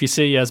that if you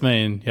see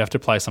Yasmin, you have to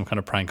play some kind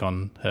of prank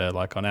on her,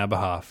 like on our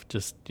behalf.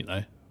 Just,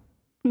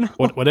 No.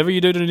 Whatever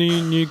you do to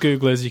new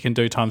Googlers, you can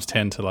do times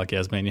 10 to like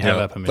Yasmin. You have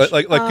our permission.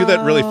 Like do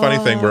that really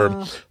funny thing where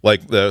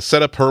like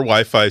set up her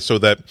Wi-Fi so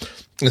that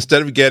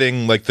instead of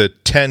getting like the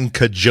 10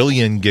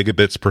 kajillion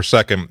gigabits per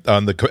second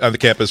on the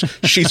campus,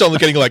 she's only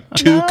getting like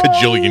 2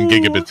 kajillion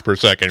gigabits per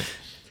second.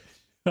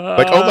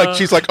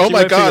 She's like, oh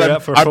my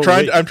god,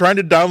 I'm trying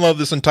to download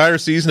this entire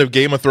season of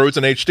Game of Thrones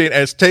in HD, and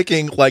it's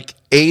taking like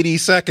 80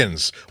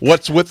 seconds.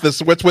 What's with the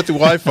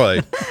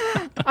Wi-Fi?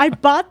 I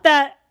bought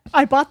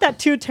that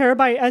 2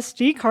 terabyte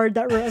SD card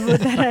that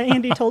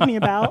Andy told me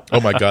about. Oh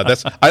my god,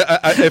 that's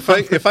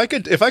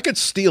if I could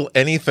steal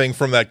anything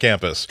from that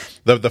campus,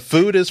 the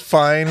food is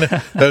fine,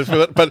 but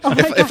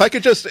if I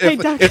could just,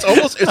 it's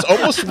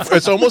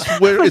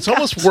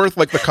almost worth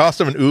like the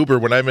cost of an Uber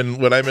when I'm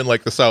in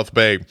like the South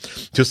Bay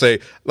to say,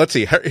 let's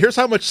see, here's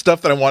how much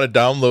stuff that I want to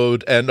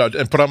download and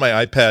put on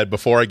my iPad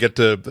before I get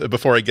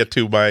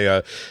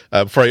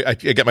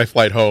my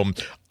flight home.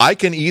 I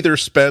can either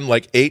spend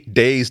like 8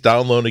 days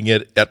downloading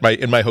it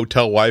in my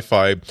hotel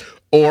Wi-Fi,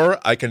 or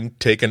I can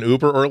take an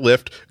Uber or a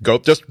Lyft, go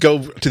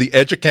to the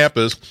edge of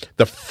campus,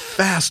 the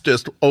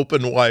fastest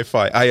open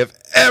Wi-Fi I have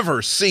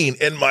ever seen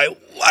in my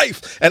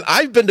life. And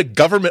I've been to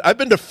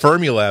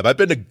Fermilab, I've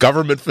been to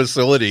government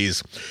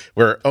facilities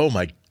where, oh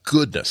my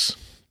goodness.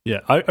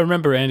 Yeah, I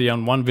remember, Andy,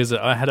 on one visit,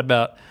 I had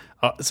about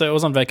So I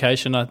was on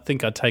vacation. I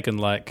think I'd taken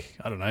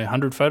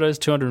 100 photos,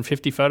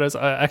 250 photos.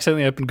 I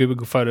accidentally opened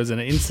Google Photos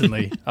and it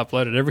instantly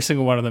uploaded every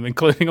single one of them,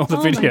 including all the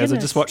videos. I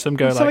just watched them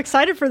go I'm so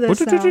excited for this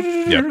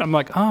now. I'm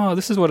like, oh,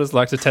 this is what it's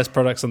like to test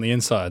products on the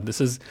inside.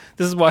 This is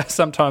why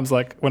sometimes,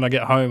 like, when I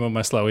get home on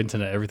my slow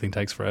internet, everything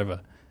takes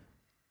forever.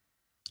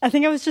 I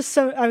think I was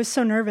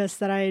so nervous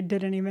that I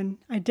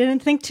didn't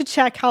think to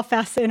check how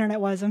fast the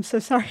internet was. I'm so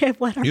sorry I've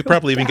let her. You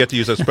probably even get to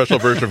use a special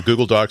version of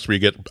Google Docs where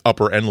you get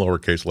upper and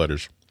lowercase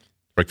letters.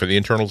 Like for the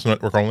internals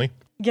network only?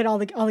 Get all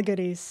the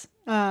goodies.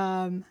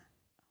 I'll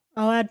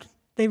add,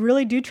 they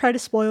really do try to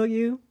spoil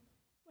you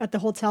at the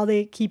hotel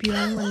they keep you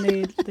in when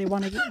they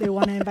want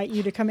to invite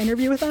you to come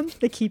interview with them.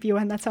 They keep you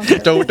in. That sounds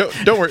good. Don't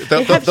worry.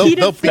 They'll let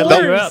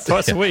you out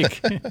twice a week.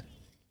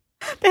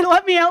 They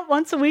let me out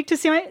once a week to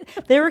see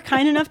they were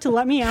kind enough to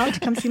let me out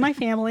to come see my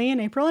family in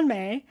April and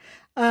May.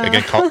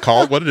 Again,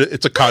 call what it is.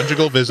 It's a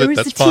conjugal visit.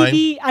 That's fine.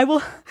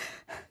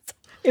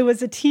 It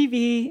was a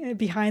TV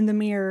behind the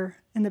mirror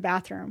in the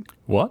bathroom.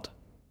 What?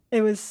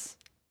 It's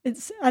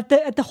at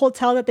the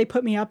hotel that they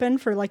put me up in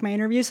for like my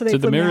interview. So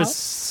the mirror is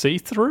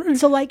see-through?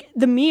 So like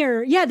the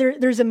mirror,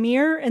 there's a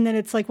mirror and then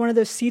it's like one of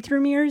those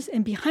see-through mirrors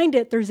and behind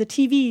it there's a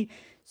TV.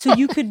 So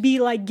you could be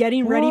like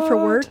getting ready for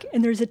work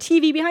and there's a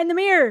TV behind the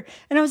mirror.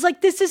 And I was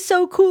like, this is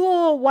so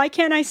cool. Why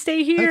can't I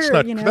stay here?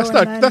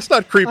 That's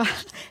not creepy.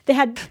 They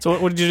had. So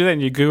what did you do then?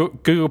 You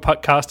Google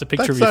cast a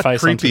picture of your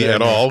face onto there.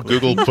 That's not creepy at all.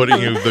 Google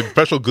putting you, the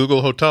special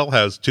Google hotel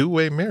has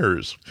two-way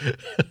mirrors.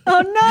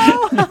 Oh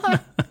no.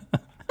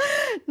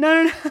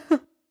 No.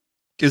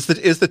 Is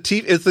the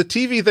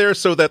TV there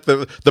so that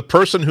the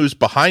person who's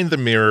behind the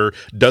mirror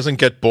doesn't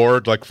get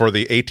bored like for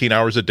the 18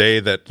 hours a day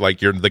that like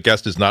the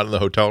guest is not in the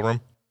hotel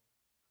room?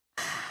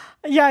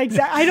 Yeah,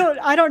 exactly.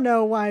 I don't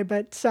know why,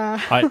 but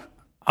I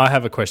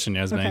have a question,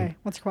 Yasmin. Okay,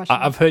 what's the question?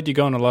 I've heard you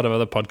go on a lot of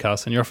other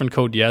podcasts, and you're often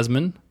called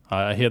Yasmin.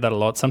 I hear that a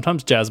lot.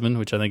 Sometimes Jasmine,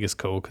 which I think is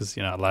cool because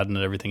Aladdin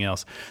and everything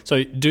else.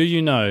 So, do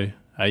you know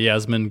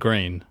Yasmin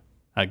Green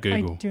at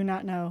Google? I do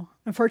not know.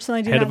 Unfortunately,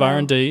 I do Head not of know.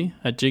 R&D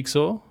at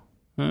Jigsaw.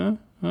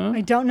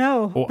 I don't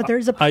know, but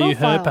there's a profile. Are you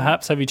her?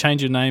 Perhaps have you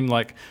changed your name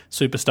like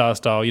superstar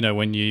style?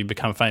 When you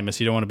become famous,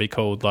 you don't want to be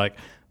called like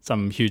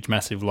some huge,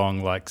 massive,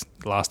 long, like,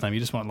 last name. You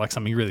just want, like,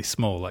 something really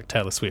small, like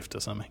Taylor Swift or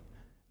something.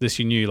 Is this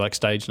your new, like,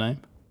 stage name?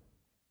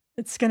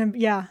 It's going to,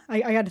 yeah.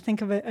 I got to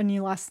think of a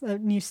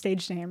new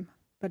stage name.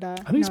 But I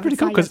think it's pretty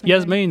cool because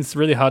Yasmin's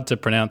really hard to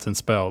pronounce and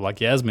spell. Like,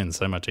 Yasmin's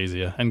so much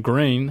easier. And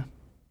green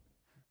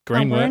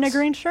I'm wearing works. A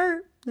green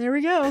shirt. There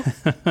we go.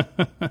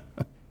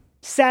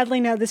 Sadly,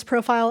 no, this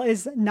profile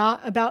is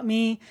not about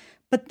me.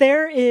 But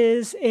there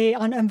is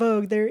on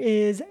Vogue, there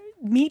is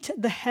Meet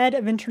the Head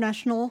of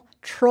International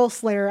Troll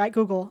Slayer at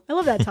Google. I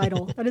love that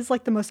title. That is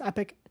like the most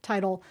epic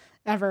title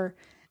ever.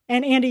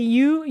 And Andy,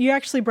 you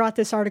actually brought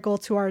this article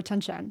to our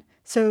attention.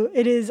 So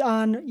it is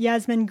on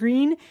Yasmin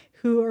Green,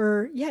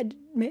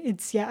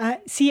 see,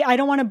 I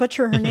don't want to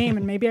butcher her name,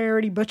 and maybe I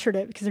already butchered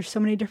it because there's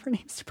so many different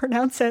names to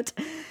pronounce it.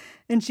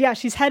 And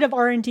she's head of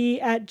R&D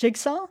at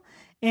Jigsaw.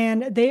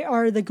 And they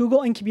are the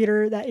Google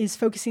incubator that is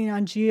focusing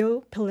on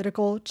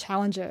geopolitical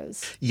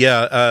challenges.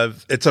 Yeah,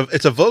 it's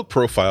a Vogue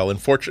profile. And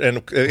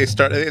they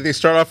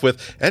start off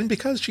with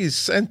because she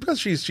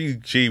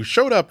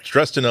showed up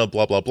dressed in a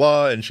blah blah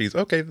blah, and she's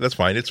okay. That's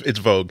fine. It's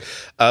Vogue,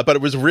 but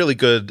it was a really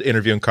good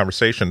interview and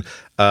conversation.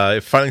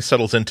 It finally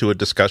settles into a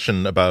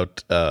discussion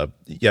about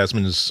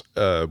Yasmin's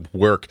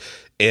work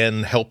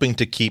in helping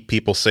to keep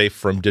people safe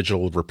from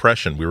digital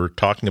repression. We were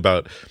talking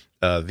about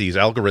these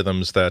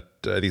algorithms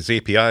these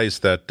APIs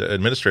that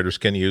administrators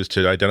can use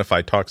to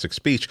identify toxic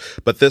speech.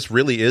 But this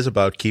really is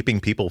about keeping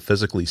people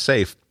physically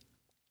safe,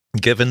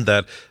 given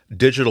that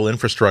digital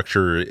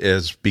infrastructure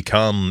has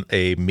become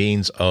a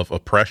means of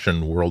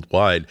oppression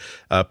worldwide,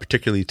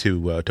 particularly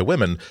to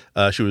women.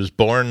 She was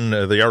born,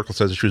 the article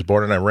says she was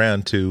born in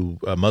Iran to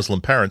Muslim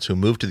parents who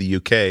moved to the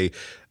UK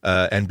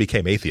and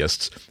became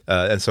atheists.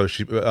 And so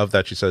she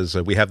says,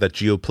 we have that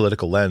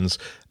geopolitical lens.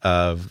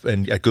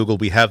 And at Google,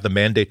 we have the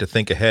mandate to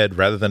think ahead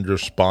rather than to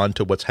respond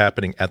to what's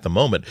happening at the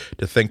moment,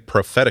 to think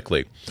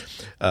prophetically.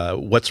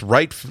 What's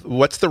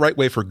the right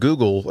way for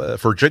Google,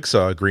 for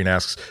Jigsaw, Green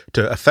asks,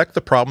 to affect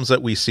the problems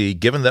that we see,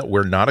 given that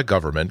we're not a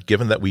government,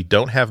 given that we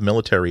don't have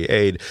military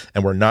aid,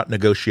 and we're not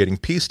negotiating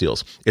peace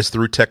deals? It's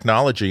through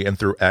technology and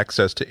through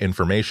access to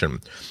information.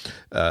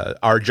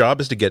 Our job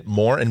is to get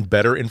more and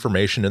better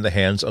information in the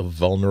hands of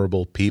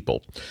vulnerable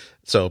people.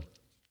 So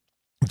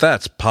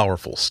that's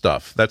powerful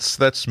stuff.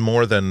 That's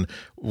more than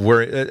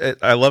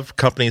I love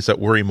companies that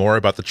worry more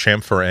about the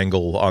chamfer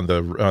angle on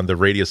the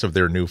radius of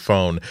their new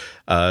phone.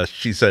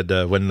 She said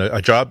when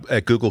a job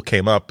at Google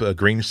came up,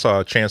 Green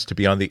saw a chance to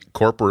be on the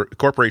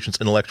corporation's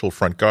intellectual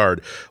front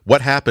guard.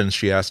 What happens,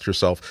 she asked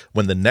herself,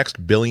 when the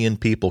next billion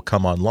people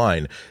come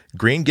online?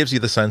 Green gives you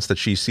the sense that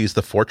she sees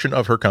the fortune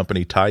of her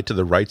company tied to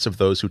the rights of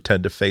those who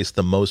tend to face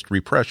the most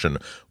repression,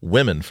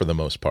 women for the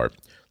most part.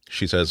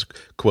 She says,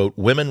 quote,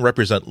 women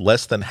represent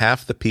less than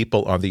half the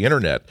people on the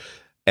internet,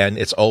 and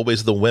it's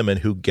always the women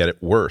who get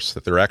it worse,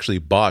 that they're actually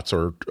bots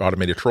or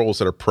automated trolls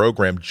that are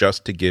programmed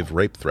just to give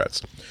rape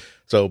threats.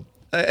 So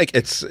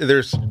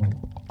there's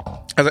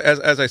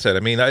as I said, I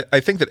mean, I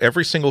think that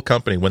every single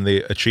company, when they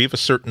achieve a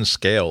certain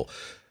scale,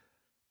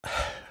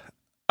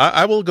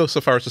 I will go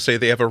so far as to say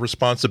they have a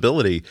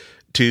responsibility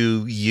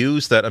to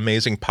use that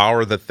amazing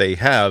power that they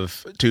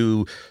have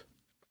to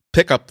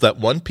pick up that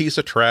one piece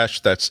of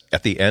trash that's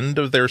at the end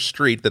of their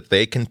street that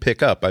they can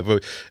pick up.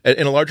 In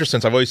a larger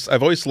sense,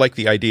 I've always liked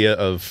the idea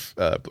of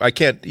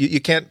you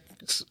can't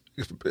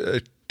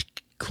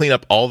clean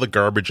up all the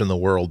garbage in the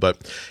world, but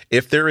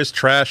if there is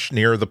trash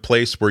near the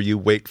place where you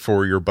wait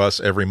for your bus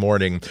every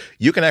morning,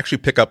 you can actually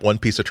pick up one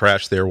piece of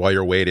trash there while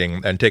you're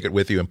waiting and take it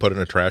with you and put it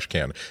in a trash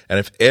can. And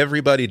if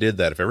everybody did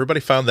that, if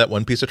everybody found that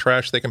one piece of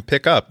trash they can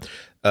pick up,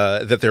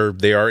 that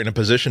they are in a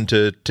position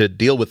to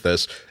deal with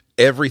this,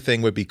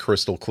 everything would be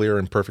crystal clear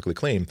and perfectly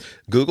clean.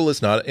 Google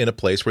is not in a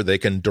place where they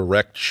can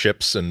direct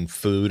ships and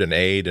food and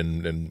aid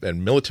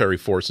and military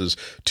forces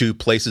to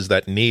places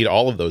that need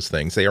all of those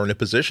things. They are in a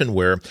position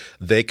where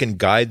they can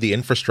guide the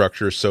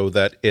infrastructure so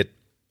that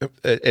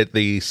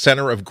the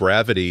center of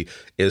gravity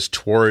is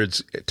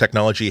towards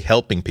technology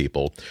helping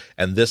people.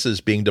 And this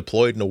is being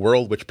deployed in a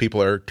world which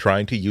people are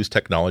trying to use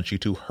technology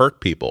to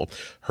hurt people,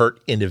 hurt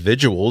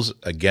individuals,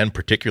 again,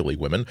 particularly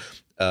women,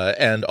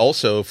 and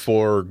also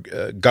for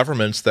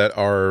governments that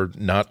are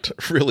not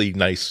really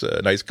nice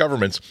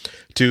governments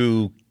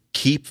to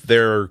keep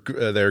their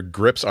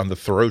grips on the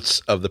throats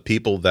of the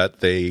people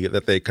that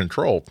they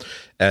control.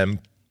 And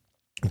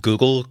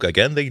Google,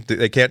 again,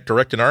 they can't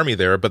direct an army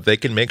there, but they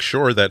can make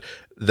sure that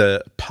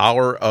the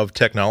power of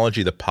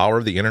technology, the power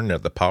of the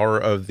internet, the power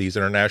of these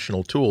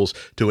international tools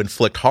to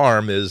inflict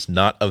harm is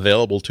not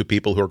available to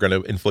people who are going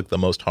to inflict the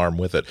most harm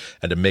with it.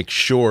 And to make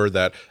sure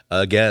that,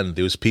 again,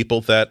 those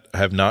people that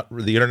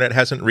the internet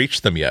hasn't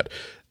reached them yet,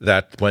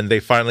 that when they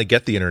finally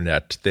get the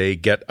internet, they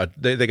get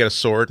a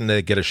sword and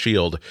they get a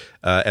shield,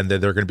 and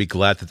they're going to be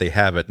glad that they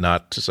have it,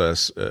 not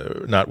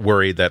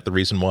worried that the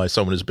reason why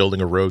someone is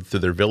building a road through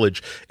their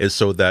village is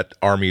so that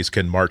armies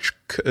can march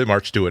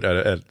to it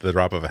at the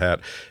drop of a hat.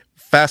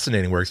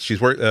 Fascinating work.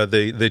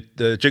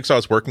 The Jigsaw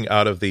is working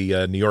out of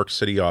the New York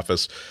City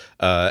office,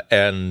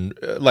 and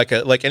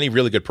like any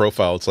really good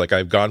profile, it's like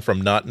I've gone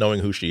from not knowing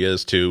who she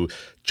is to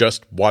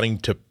just wanting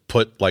to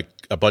put like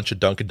a bunch of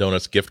Dunkin'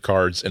 Donuts gift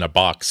cards in a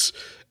box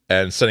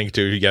and sending it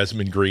to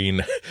Yasmin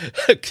Green,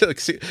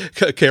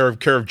 care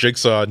of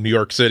Jigsaw, New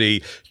York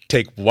City.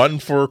 Take one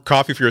for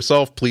coffee for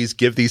yourself. Please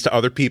give these to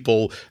other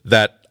people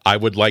that I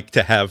would like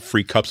to have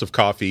free cups of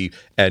coffee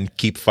and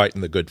keep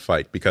fighting the good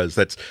fight, because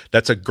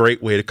that's a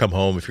great way to come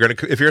home.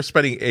 If you're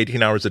spending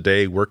 18 hours a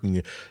day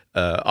working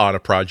on a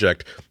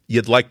project,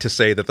 you'd like to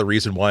say that the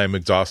reason why I'm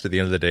exhausted at the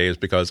end of the day is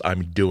because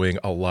I'm doing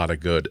a lot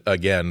of good.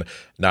 Again,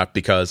 not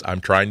because I'm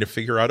trying to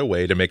figure out a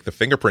way to make the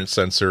fingerprint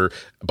sensor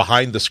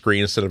behind the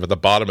screen instead of at the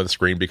bottom of the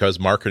screen because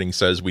marketing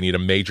says we need a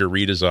major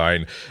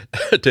redesign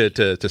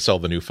to sell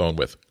the new phone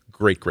with.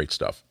 Great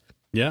stuff.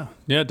 Yeah,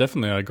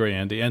 definitely. I agree,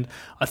 Andy. And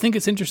I think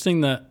it's interesting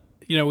that,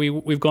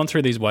 we've gone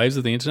through these waves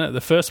of the internet.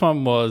 The first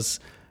one was,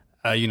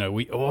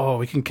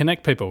 we can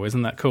connect people.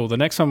 Isn't that cool? The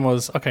next one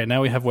was, okay,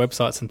 now we have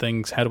websites and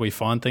things. How do we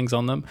find things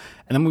on them?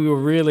 And then we were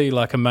really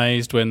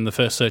amazed when the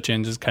first search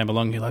engines came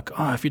along. You're like,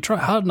 if you try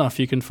hard enough,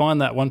 you can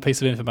find that one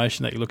piece of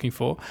information that you're looking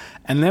for.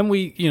 And then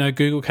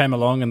Google came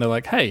along and they're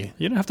like, hey,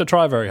 you don't have to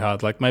try very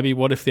hard. Like maybe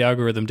what if the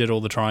algorithm did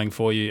all the trying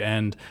for you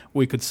and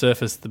we could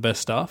surface the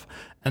best stuff?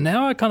 And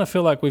now I kind of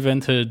feel like we've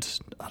entered,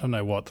 I don't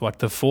know what, like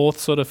the fourth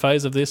sort of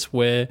phase of this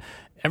where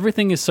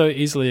everything is so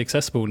easily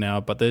accessible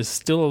now, but there's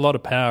still a lot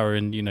of power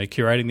in,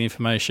 curating the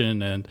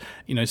information and,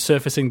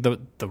 surfacing the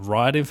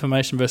right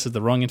information versus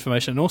the wrong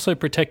information, and also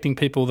protecting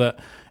people that,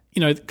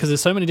 because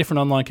there's so many different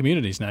online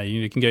communities now.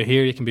 You can go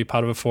here, you can be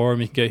part of a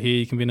forum, you can go here,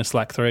 you can be in a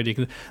Slack thread.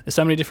 There's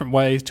so many different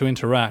ways to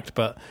interact,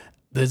 but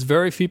there's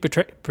very few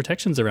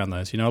protections around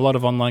those. A lot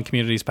of online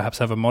communities perhaps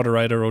have a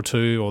moderator or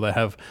two, or they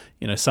have,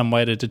 some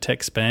way to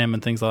detect spam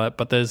and things like that.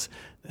 But there's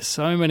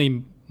so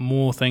many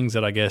more things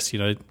that I guess,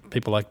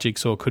 people like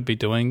Jigsaw could be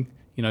doing,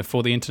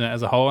 for the internet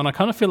as a whole. And I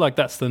kind of feel like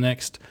that's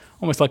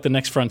almost like the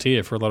next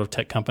frontier for a lot of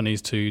tech companies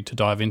to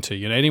dive into.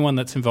 Anyone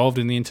that's involved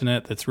in the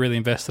internet, that's really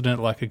invested in it,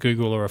 like a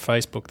Google or a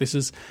Facebook, this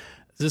is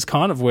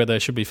kind of where they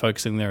should be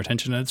focusing their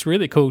attention. And it's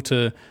really cool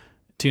to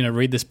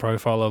read this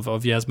profile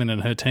of Yasmin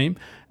and her team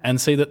and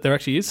see that there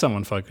actually is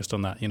someone focused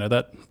on that.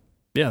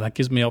 That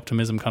gives me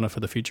optimism kind of for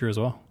the future as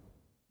well.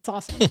 It's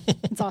awesome.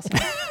 It's awesome.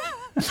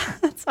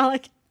 That's all I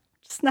can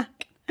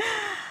snack.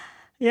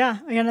 Yeah,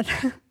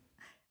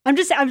 I'm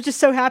just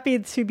so happy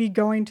to be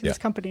going to this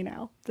company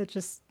now. That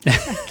just, and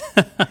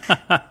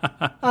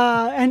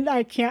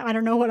I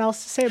don't know what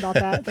else to say about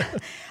that.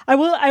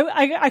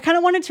 I kind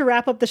of wanted to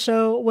wrap up the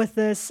show with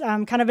this,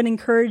 kind of an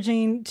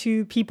encouraging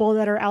to people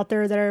that are out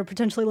there that are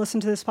potentially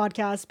listening to this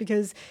podcast,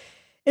 because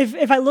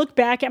if I look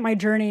back at my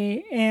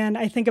journey and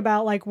I think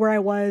about like where I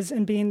was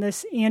and being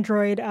this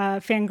Android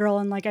fangirl,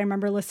 and like I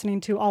remember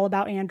listening to All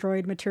About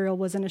Android, Material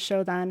was in a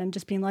show then, and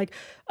just being like,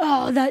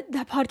 oh, that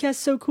podcast's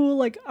so cool.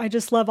 Like I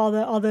just love all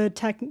the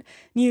tech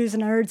news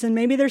and nerds, and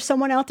maybe there's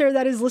someone out there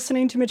that is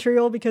listening to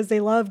Material because they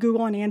love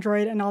Google and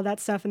Android and all that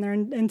stuff, and they're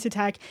into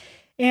tech.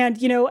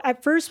 And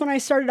at first when I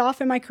started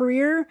off in my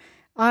career,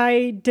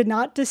 I did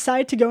not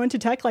decide to go into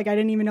tech. Like I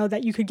didn't even know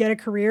that you could get a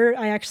career.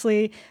 I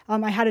actually,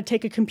 I had to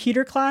take a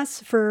computer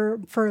class for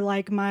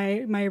like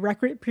my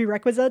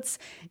prerequisites.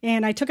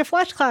 And I took a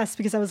Flash class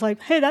because I was like,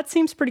 hey, that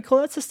seems pretty cool.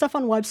 That's the stuff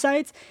on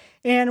websites.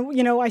 And,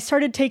 I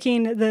started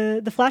taking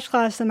the Flash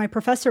class, and my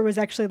professor was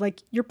actually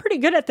like, you're pretty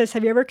good at this.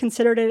 Have you ever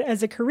considered it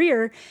as a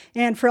career?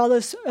 And for all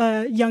those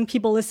young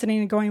people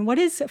listening and going, what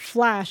is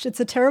Flash? It's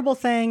a terrible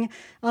thing.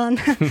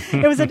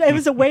 It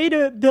was a way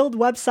to build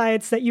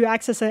websites that you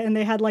access it, and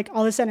they had like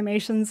all this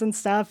animations and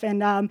stuff.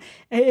 And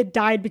it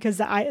died because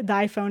the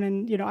iPhone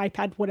and,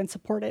 iPad wouldn't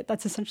support it.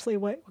 That's essentially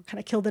what kind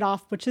of killed it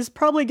off, which is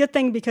probably a good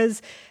thing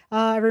because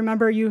I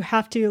remember you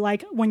have to,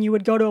 like, when you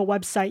would go to a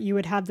website, you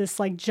would have this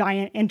like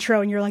giant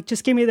intro and you're like,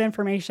 just give me the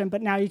information.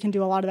 But now you can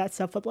do a lot of that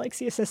stuff with like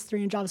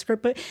CSS3 and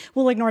JavaScript, but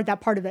we'll ignore that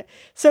part of it.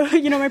 So,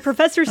 my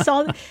professor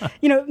saw,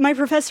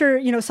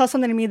 saw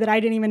something in me that I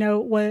didn't even know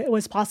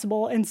was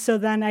possible. And so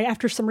then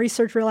after some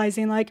research,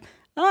 realizing like,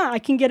 I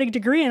can get a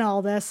degree in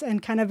all this,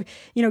 and kind of,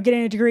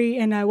 getting a degree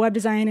in web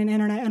design and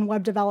internet and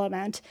web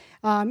development.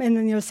 And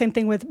then, same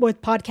thing with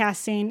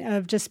podcasting,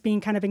 of just being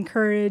kind of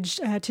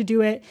encouraged to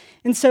do it.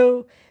 And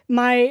so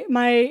my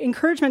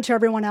encouragement to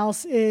everyone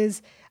else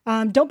is,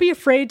 don't be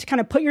afraid to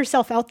kind of put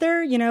yourself out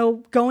there.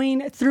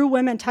 Going through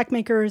Women Tech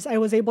Makers, I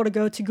was able to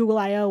go to Google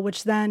I/O,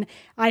 which then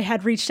I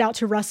had reached out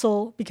to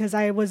Russell because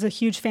I was a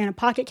huge fan of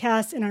Pocket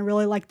Cast and I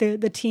really liked the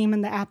team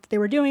and the app that they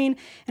were doing.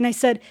 And I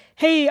said,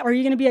 hey, are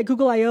you going to be at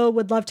Google I/O?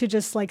 Would love to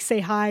just like say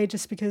hi,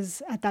 just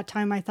because at that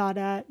time I thought,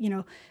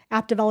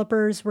 app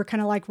developers were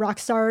kind of like rock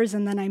stars.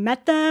 And then I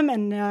met them,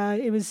 and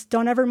it was,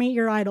 don't ever meet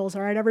your idols.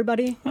 All right,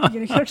 everybody?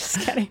 Just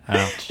kidding.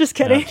 Just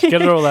kidding. Ouch.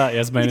 Get it all out,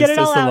 Yasmin. Get it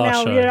all out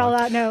now. Get it all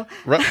out now.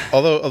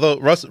 Although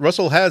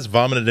Russell has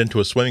vomited into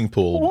a swimming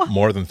pool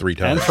more than 3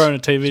 times. And thrown a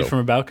TV from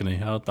a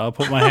balcony. I'll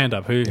put my hand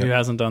up. Who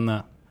hasn't done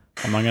that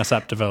among us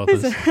app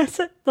developers?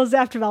 Those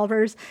app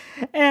developers.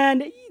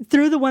 And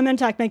through the Women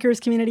Tech Makers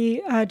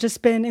community,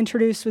 just been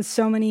introduced with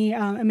so many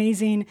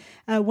amazing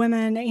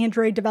women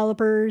Android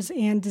developers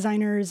and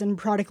designers and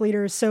product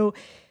leaders. So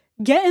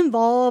get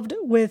involved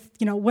with,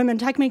 Women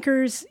Tech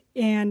Makers,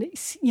 and,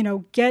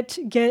 get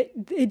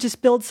it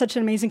just builds such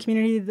an amazing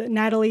community.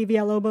 Natalie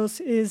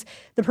Villalobos is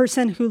the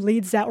person who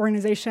leads that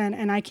organization.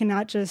 And I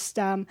cannot just,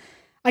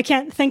 I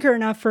can't thank her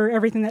enough for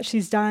everything that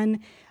she's done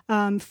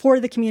for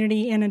the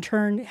community, and in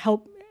turn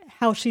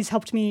how she's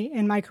helped me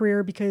in my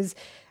career, because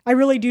I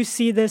really do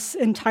see this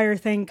entire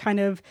thing kind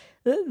of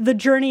the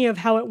journey of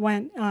how it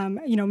went.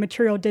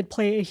 Material did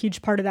play a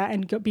huge part of that,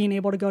 and being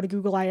able to go to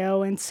Google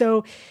I/O. And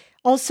so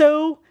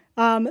also,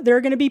 there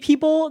are going to be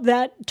people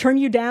that turn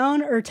you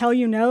down or tell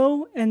you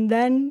no, and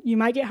then you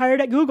might get hired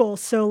at Google.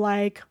 So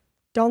like,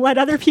 don't let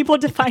other people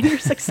define your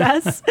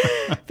success,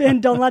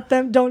 and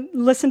don't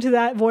listen to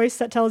that voice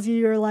that tells you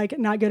you're like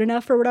not good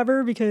enough or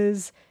whatever,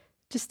 because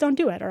just don't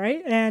do it. All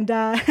right. And,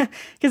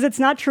 because it's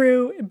not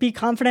true. Be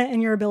confident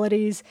in your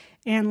abilities,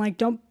 and like,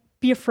 don't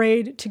be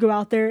afraid to go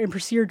out there and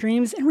pursue your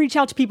dreams and reach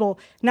out to people.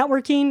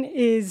 Networking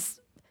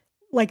is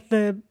like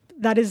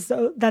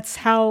that's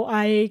how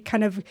I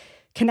kind of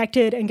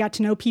connected and got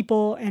to know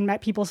people and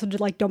met people. So just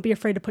like, don't be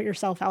afraid to put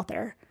yourself out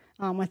there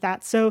with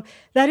that. So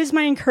that is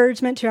my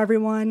encouragement to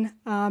everyone.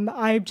 I'm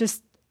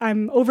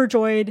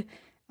overjoyed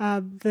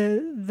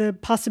the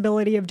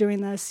possibility of doing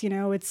this.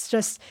 It's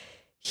just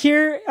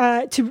here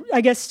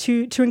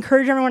to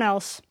encourage everyone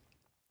else.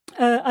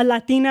 A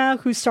Latina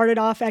who started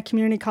off at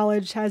community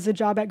college has a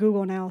job at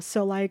Google now.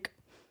 So like,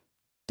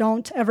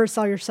 don't ever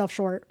sell yourself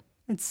short.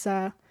 It's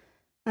I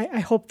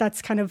hope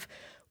that's kind of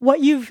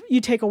what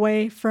you take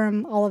away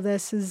from all of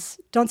this, is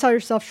don't sell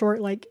yourself short.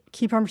 Like,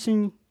 keep on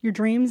pursuing your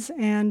dreams,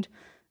 and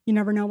you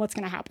never know what's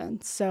going to happen.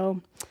 So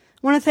I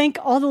want to thank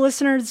all the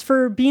listeners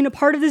for being a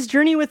part of this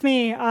journey with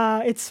me.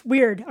 It's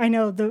weird. I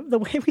know the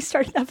way we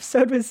started the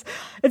episode was,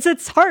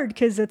 it's hard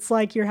because it's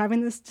like you're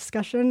having this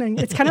discussion, and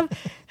it's kind of,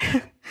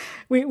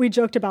 we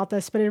joked about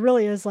this, but it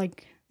really is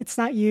like, it's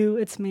not you,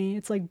 it's me.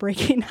 It's like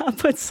breaking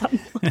up with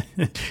someone.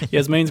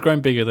 Yasmin's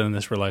grown bigger than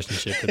this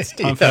relationship. It's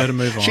time for her to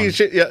move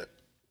on.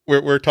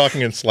 We're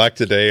talking in Slack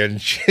today,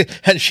 and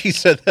she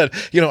said that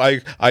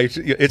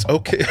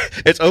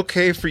it's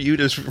okay for you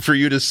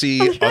to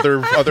see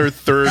other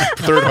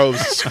third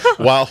hosts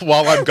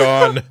while I'm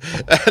gone.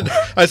 And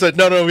I said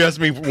no,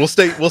 Yasmin, we'll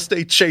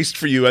stay chaste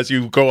for you as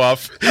you go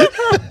off.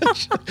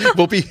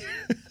 We'll be.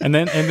 And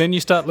then you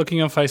start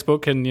looking on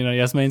Facebook, and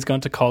Yasmin's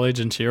gone to college,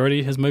 and she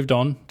already has moved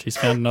on. She's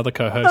found another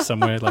co-host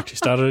somewhere. Like, she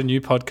started a new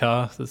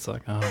podcast. It's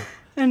like, oh.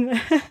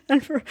 And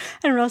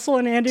Russell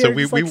and Andy. So are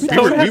we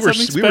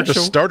just were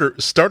just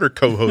starter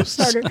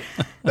co-hosts.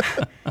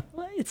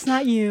 It's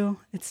not you.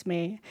 It's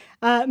me.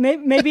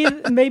 Maybe.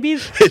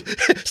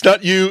 It's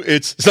not you.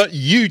 It's not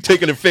you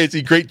taking a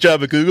fancy great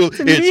job at Google.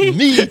 It's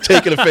me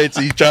taking a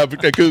fancy job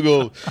at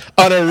Google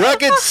on a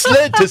rocket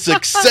sled to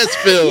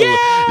Successville,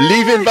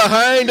 leaving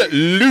behind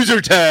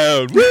Loser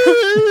Town.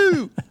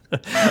 Woo!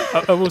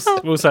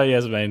 We'll say,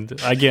 Yasmin,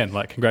 again,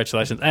 like,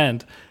 congratulations.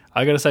 And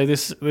I got to say,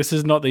 this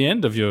is not the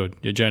end of your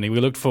journey. We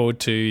look forward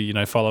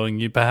to, following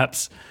you.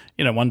 Perhaps,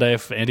 one day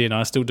if Andy and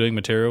I are still doing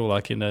material,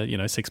 like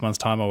in 6 months'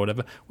 time or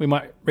whatever, we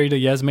might read a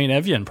Yasmin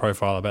Evian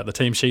profile about the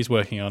team she's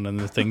working on and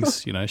the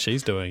things,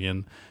 she's doing.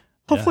 And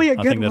hopefully a good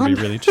one. I think that'd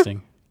be really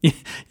interesting.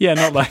 Yeah,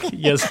 not like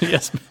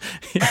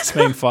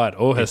Yasmin fired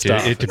all her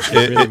stuff. It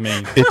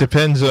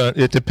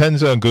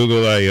depends on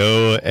Google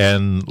I/O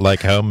and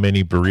like how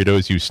many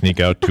burritos you sneak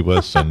out to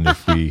us, and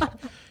if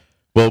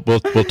we'll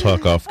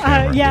talk off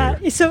camera.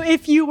 Yeah. So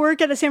if you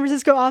work at the San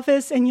Francisco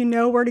office and you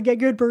know where to get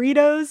good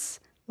burritos,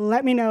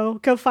 let me know.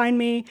 Go find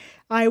me.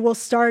 I will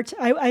start.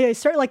 I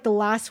start like the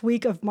last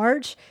week of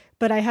March,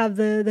 but I have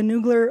the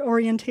Noogler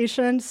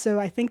orientation, so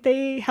I think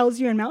they house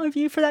you in Mountain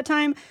View for that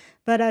time.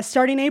 But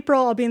starting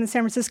April, I'll be in the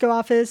San Francisco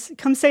office.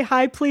 Come say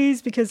hi,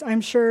 please, because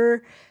I'm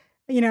sure,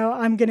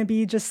 I'm going to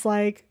be just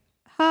like,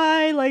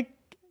 hi, like,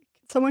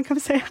 someone come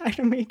say hi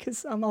to me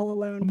because I'm all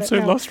alone. I'm so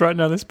lost right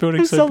now. This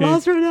building's I'm so big.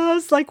 Lost right now.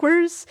 It's like,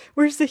 where's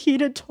the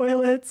heated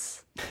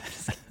toilets?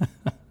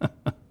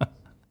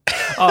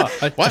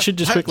 I should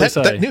just quickly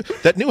say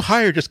that new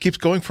hire just keeps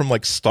going from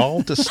like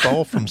stall to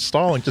stall from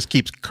stall and just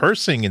keeps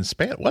cursing in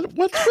Spanish.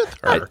 What's with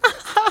her?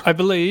 I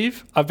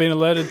believe I've been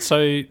alerted.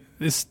 So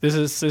this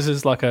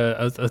is like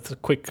a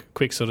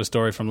quick sort of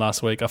story from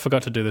last week. I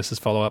forgot to do this as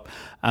follow up.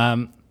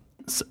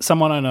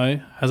 Someone I know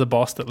has a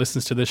boss that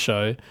listens to this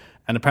show,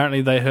 and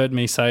apparently they heard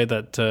me say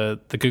that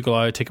the Google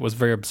I/O ticket was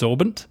very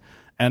absorbent.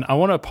 And I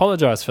want to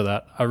apologize for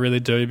that. I really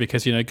do,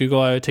 because,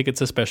 Google I/O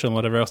tickets are special and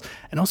whatever else.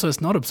 And also,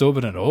 it's not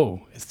absorbent at all.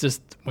 It's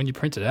just, when you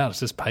print it out, it's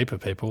just paper,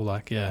 people.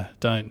 Like, yeah,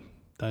 don't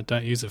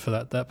use it for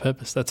that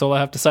purpose. That's all I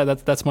have to say.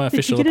 That's my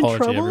official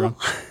apology, everyone.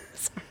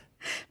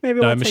 Maybe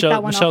we'll take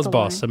that one Michelle's off the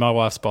boss, line. so my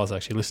wife's boss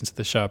actually listens to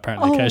the show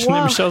apparently occasionally.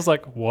 Wow. Michelle's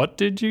like, what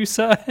did you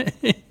say?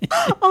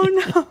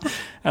 Oh, no.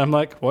 And I'm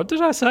like, what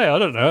did I say? I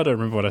don't know. I don't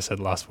remember what I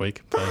said last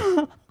week. But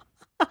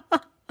so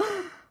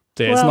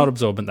yeah, it's not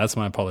absorbent. That's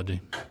my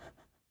apology.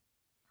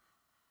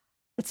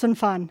 It's been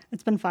fun.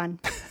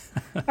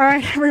 All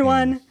right,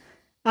 everyone.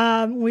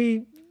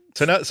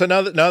 So now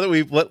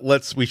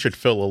that we should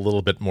fill a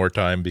little bit more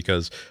time,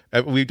 because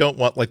we don't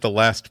want like the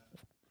last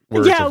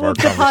words of our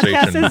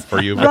conversation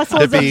for you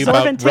to be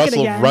about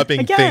Russell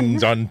rubbing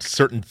things on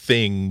certain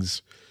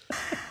things.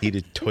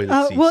 Heated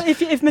toilet seats. Well,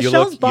 if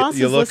Michelle's boss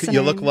is listening,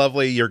 you look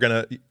lovely. You're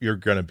gonna do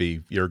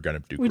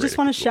great. We just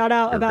want to shout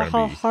out about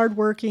how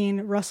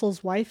hardworking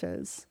Russell's wife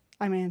is.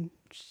 I mean,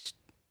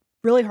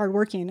 really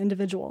hardworking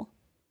individual.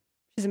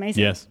 She's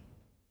amazing.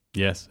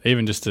 Yes.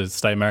 Even just to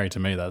stay married to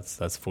me, that's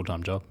a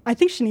full-time job. I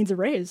think she needs a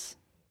raise.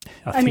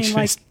 I think she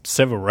needs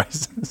several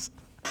raises.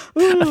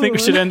 Ooh, I think we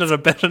should end on a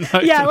better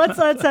note. Yeah, let's.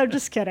 I'm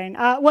just kidding.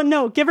 Well,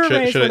 no, give her a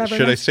raise.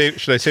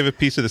 Should I save a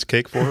piece of this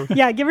cake for her?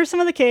 Yeah, give her some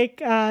of the cake.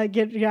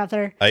 Get out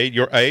there. I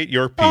ate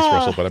your piece,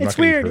 Russell, but I'm not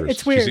going to eat hers.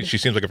 It's weird. She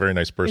seems like a very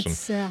nice person.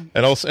 Yeah.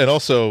 And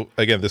also,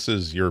 again, this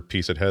is your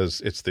piece.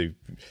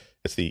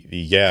 It's the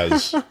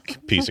Yaz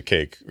piece of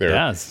cake there.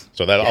 Yaz.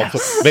 So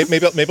that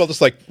maybe I'll just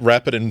like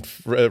wrap it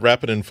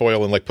in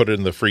foil and like put it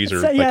in the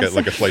freezer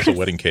like a slice of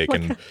wedding cake.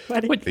 And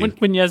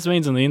when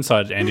Yasmin's on the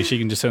inside, Andy, she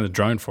can just send a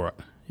drone for it.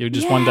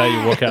 One day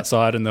you walk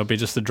outside and there'll be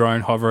just a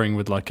drone hovering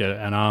with like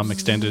an arm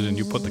extended, and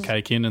you put the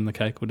cake in and the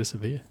cake will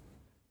disappear.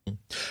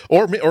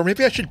 Or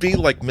maybe I should be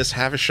like Miss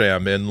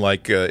Havisham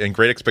in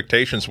Great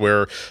Expectations,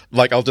 where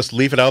like I'll just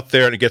leave it out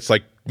there and it gets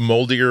like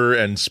moldier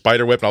and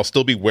spiderweb, and I'll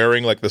still be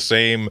wearing like the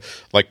same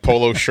like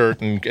polo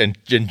shirt and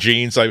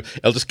jeans.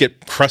 I'll just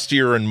get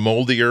crustier and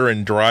moldier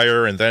and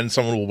drier, and then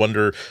someone will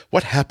wonder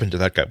what happened to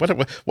that guy.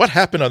 What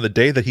happened on the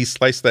day that he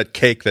sliced that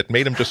cake that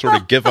made him just sort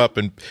of give up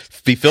and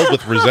be filled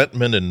with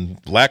resentment and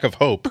lack of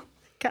hope?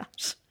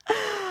 Gosh.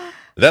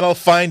 Then I'll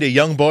find a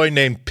young boy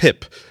named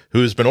Pip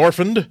who's been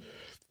orphaned,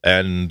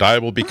 and I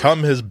will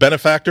become his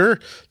benefactor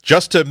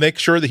just to make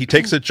sure that he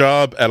takes a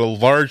job at a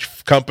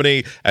large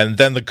company, and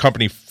then the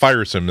company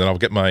fires him. Then I'll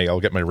get my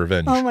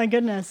revenge. Oh my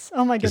goodness!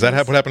 Is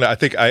that what happened? I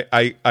think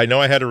I know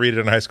I had to read it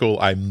in high school.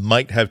 I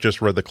might have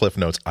just read the Cliff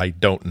Notes. I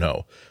don't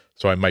know,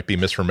 so I might be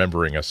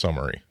misremembering a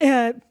summary.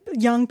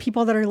 Young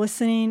people that are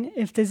listening,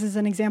 if this is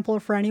an example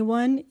for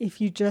anyone, if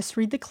you just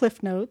read the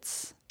Cliff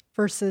Notes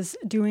versus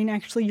doing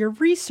actually your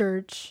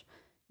research,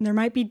 there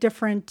might be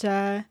different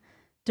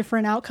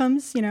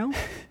outcomes,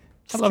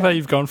 I love how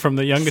you've gone from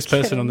the youngest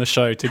person on the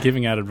show to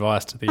giving out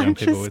advice to the young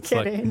people. It's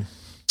kidding.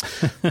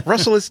 Like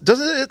Russell,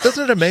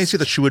 doesn't it amaze you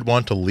that she would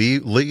want to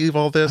leave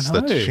all this? I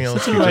know.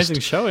 Such an amazing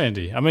show,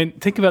 Andy. I mean,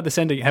 think about this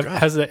ending.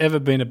 Has there ever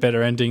been a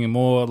better ending and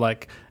more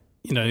like,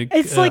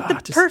 it's like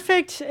the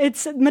perfect.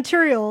 It's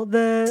material.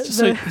 It's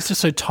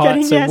just so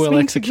tight, so well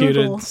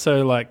executed.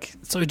 So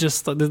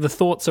just the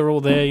thoughts are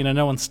all there.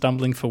 No one's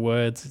stumbling for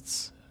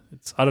words.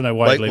 I don't know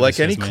why. Like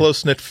any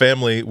close-knit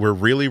family, we're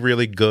really,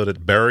 really good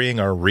at burying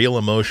our real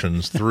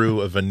emotions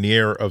through a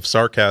veneer of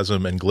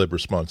sarcasm and glib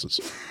responses.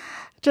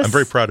 I'm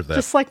very proud of that.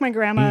 Just like my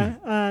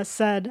grandma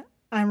said,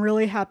 I'm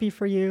really happy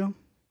for you,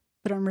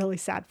 but I'm really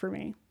sad for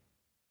me.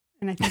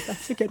 And I think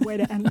that's a good way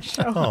to end the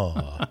show.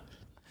 Aw.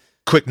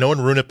 Quick, no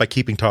one ruin it by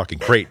keeping talking.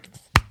 Great.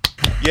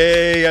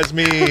 Yay,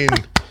 Yasmin.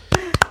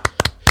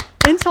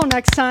 Until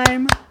next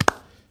time.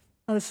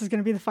 Oh, this is going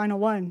to be the final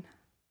one.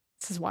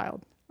 This is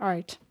wild. All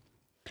right.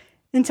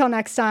 Until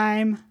next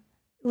time,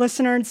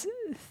 listeners,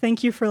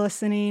 thank you for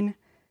listening.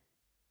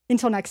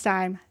 Until next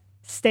time,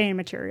 stay in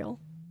material.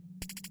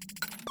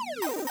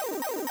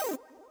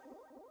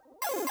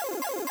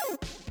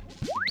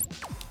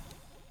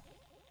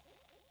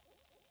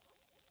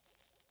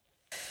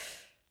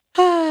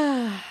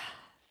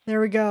 There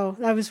we go.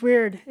 That was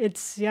weird.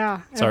 Sorry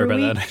about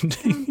that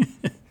ending.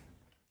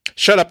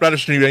 Shut up, not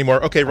interested in you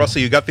anymore. Okay,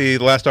 Russell, you got the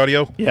last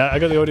audio? Yeah, I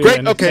got the audio.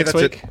 Great, okay, next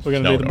that's week. it. We're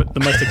going to do the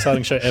most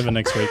exciting show ever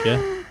next week,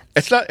 yeah?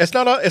 It's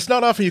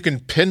not often you can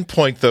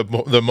pinpoint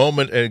the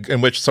moment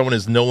in which someone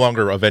is no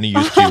longer of any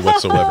use to you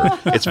whatsoever.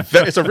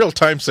 It's a real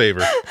time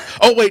saver.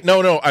 Oh wait,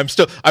 no, I'm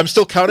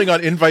still counting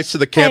on invites to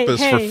the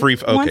campus for free.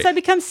 Okay. Once I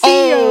become CEO,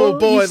 oh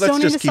boy, let's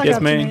just keep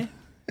it. Me.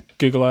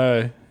 Google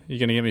I/O, you're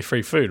going to get me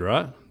free food,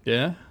 right?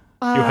 Yeah,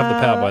 you'll have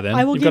the power by then.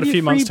 You've got a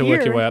few months to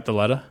work your way up the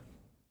ladder.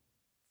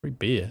 Free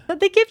beer.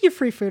 But they give you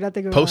free food at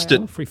the Google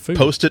I/O. Free food.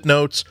 Post-it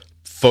notes,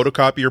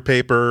 photocopier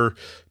paper,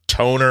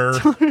 toner.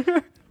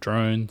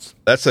 Drones.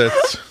 That's it.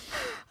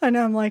 I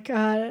know. I'm like,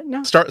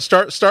 no.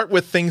 Start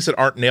with things that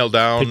aren't nailed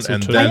down, Pixel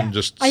and 2. then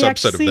just subset of that. I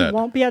actually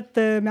won't be at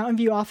the Mountain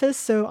View office,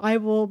 so I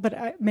will.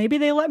 But maybe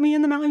they let me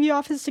in the Mountain View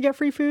office to get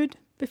free food.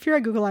 If you're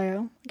at Google I/O,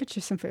 I'll get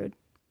you some food.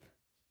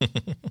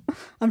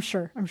 I'm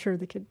sure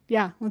they could.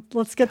 Yeah,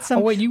 let's get some.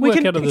 Oh wait, you work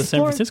out of the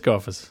San Francisco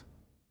office?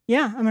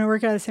 Yeah, I'm going to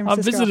work out of the San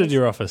Francisco I visited office.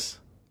 your office.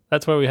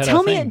 That's where we had Tell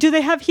our me, thing. do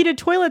they have heated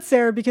toilets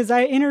there? Because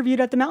I interviewed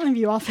at the Mountain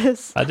View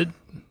office. I did.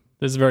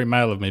 This is very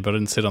male of me, but I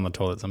didn't sit on the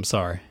toilets. I'm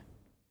sorry.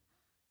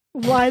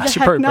 Why the I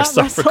should heck probably not,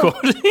 press stop Russell?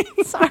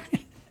 recording.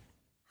 Sorry.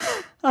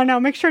 Oh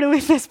no, make sure to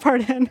leave this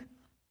part in.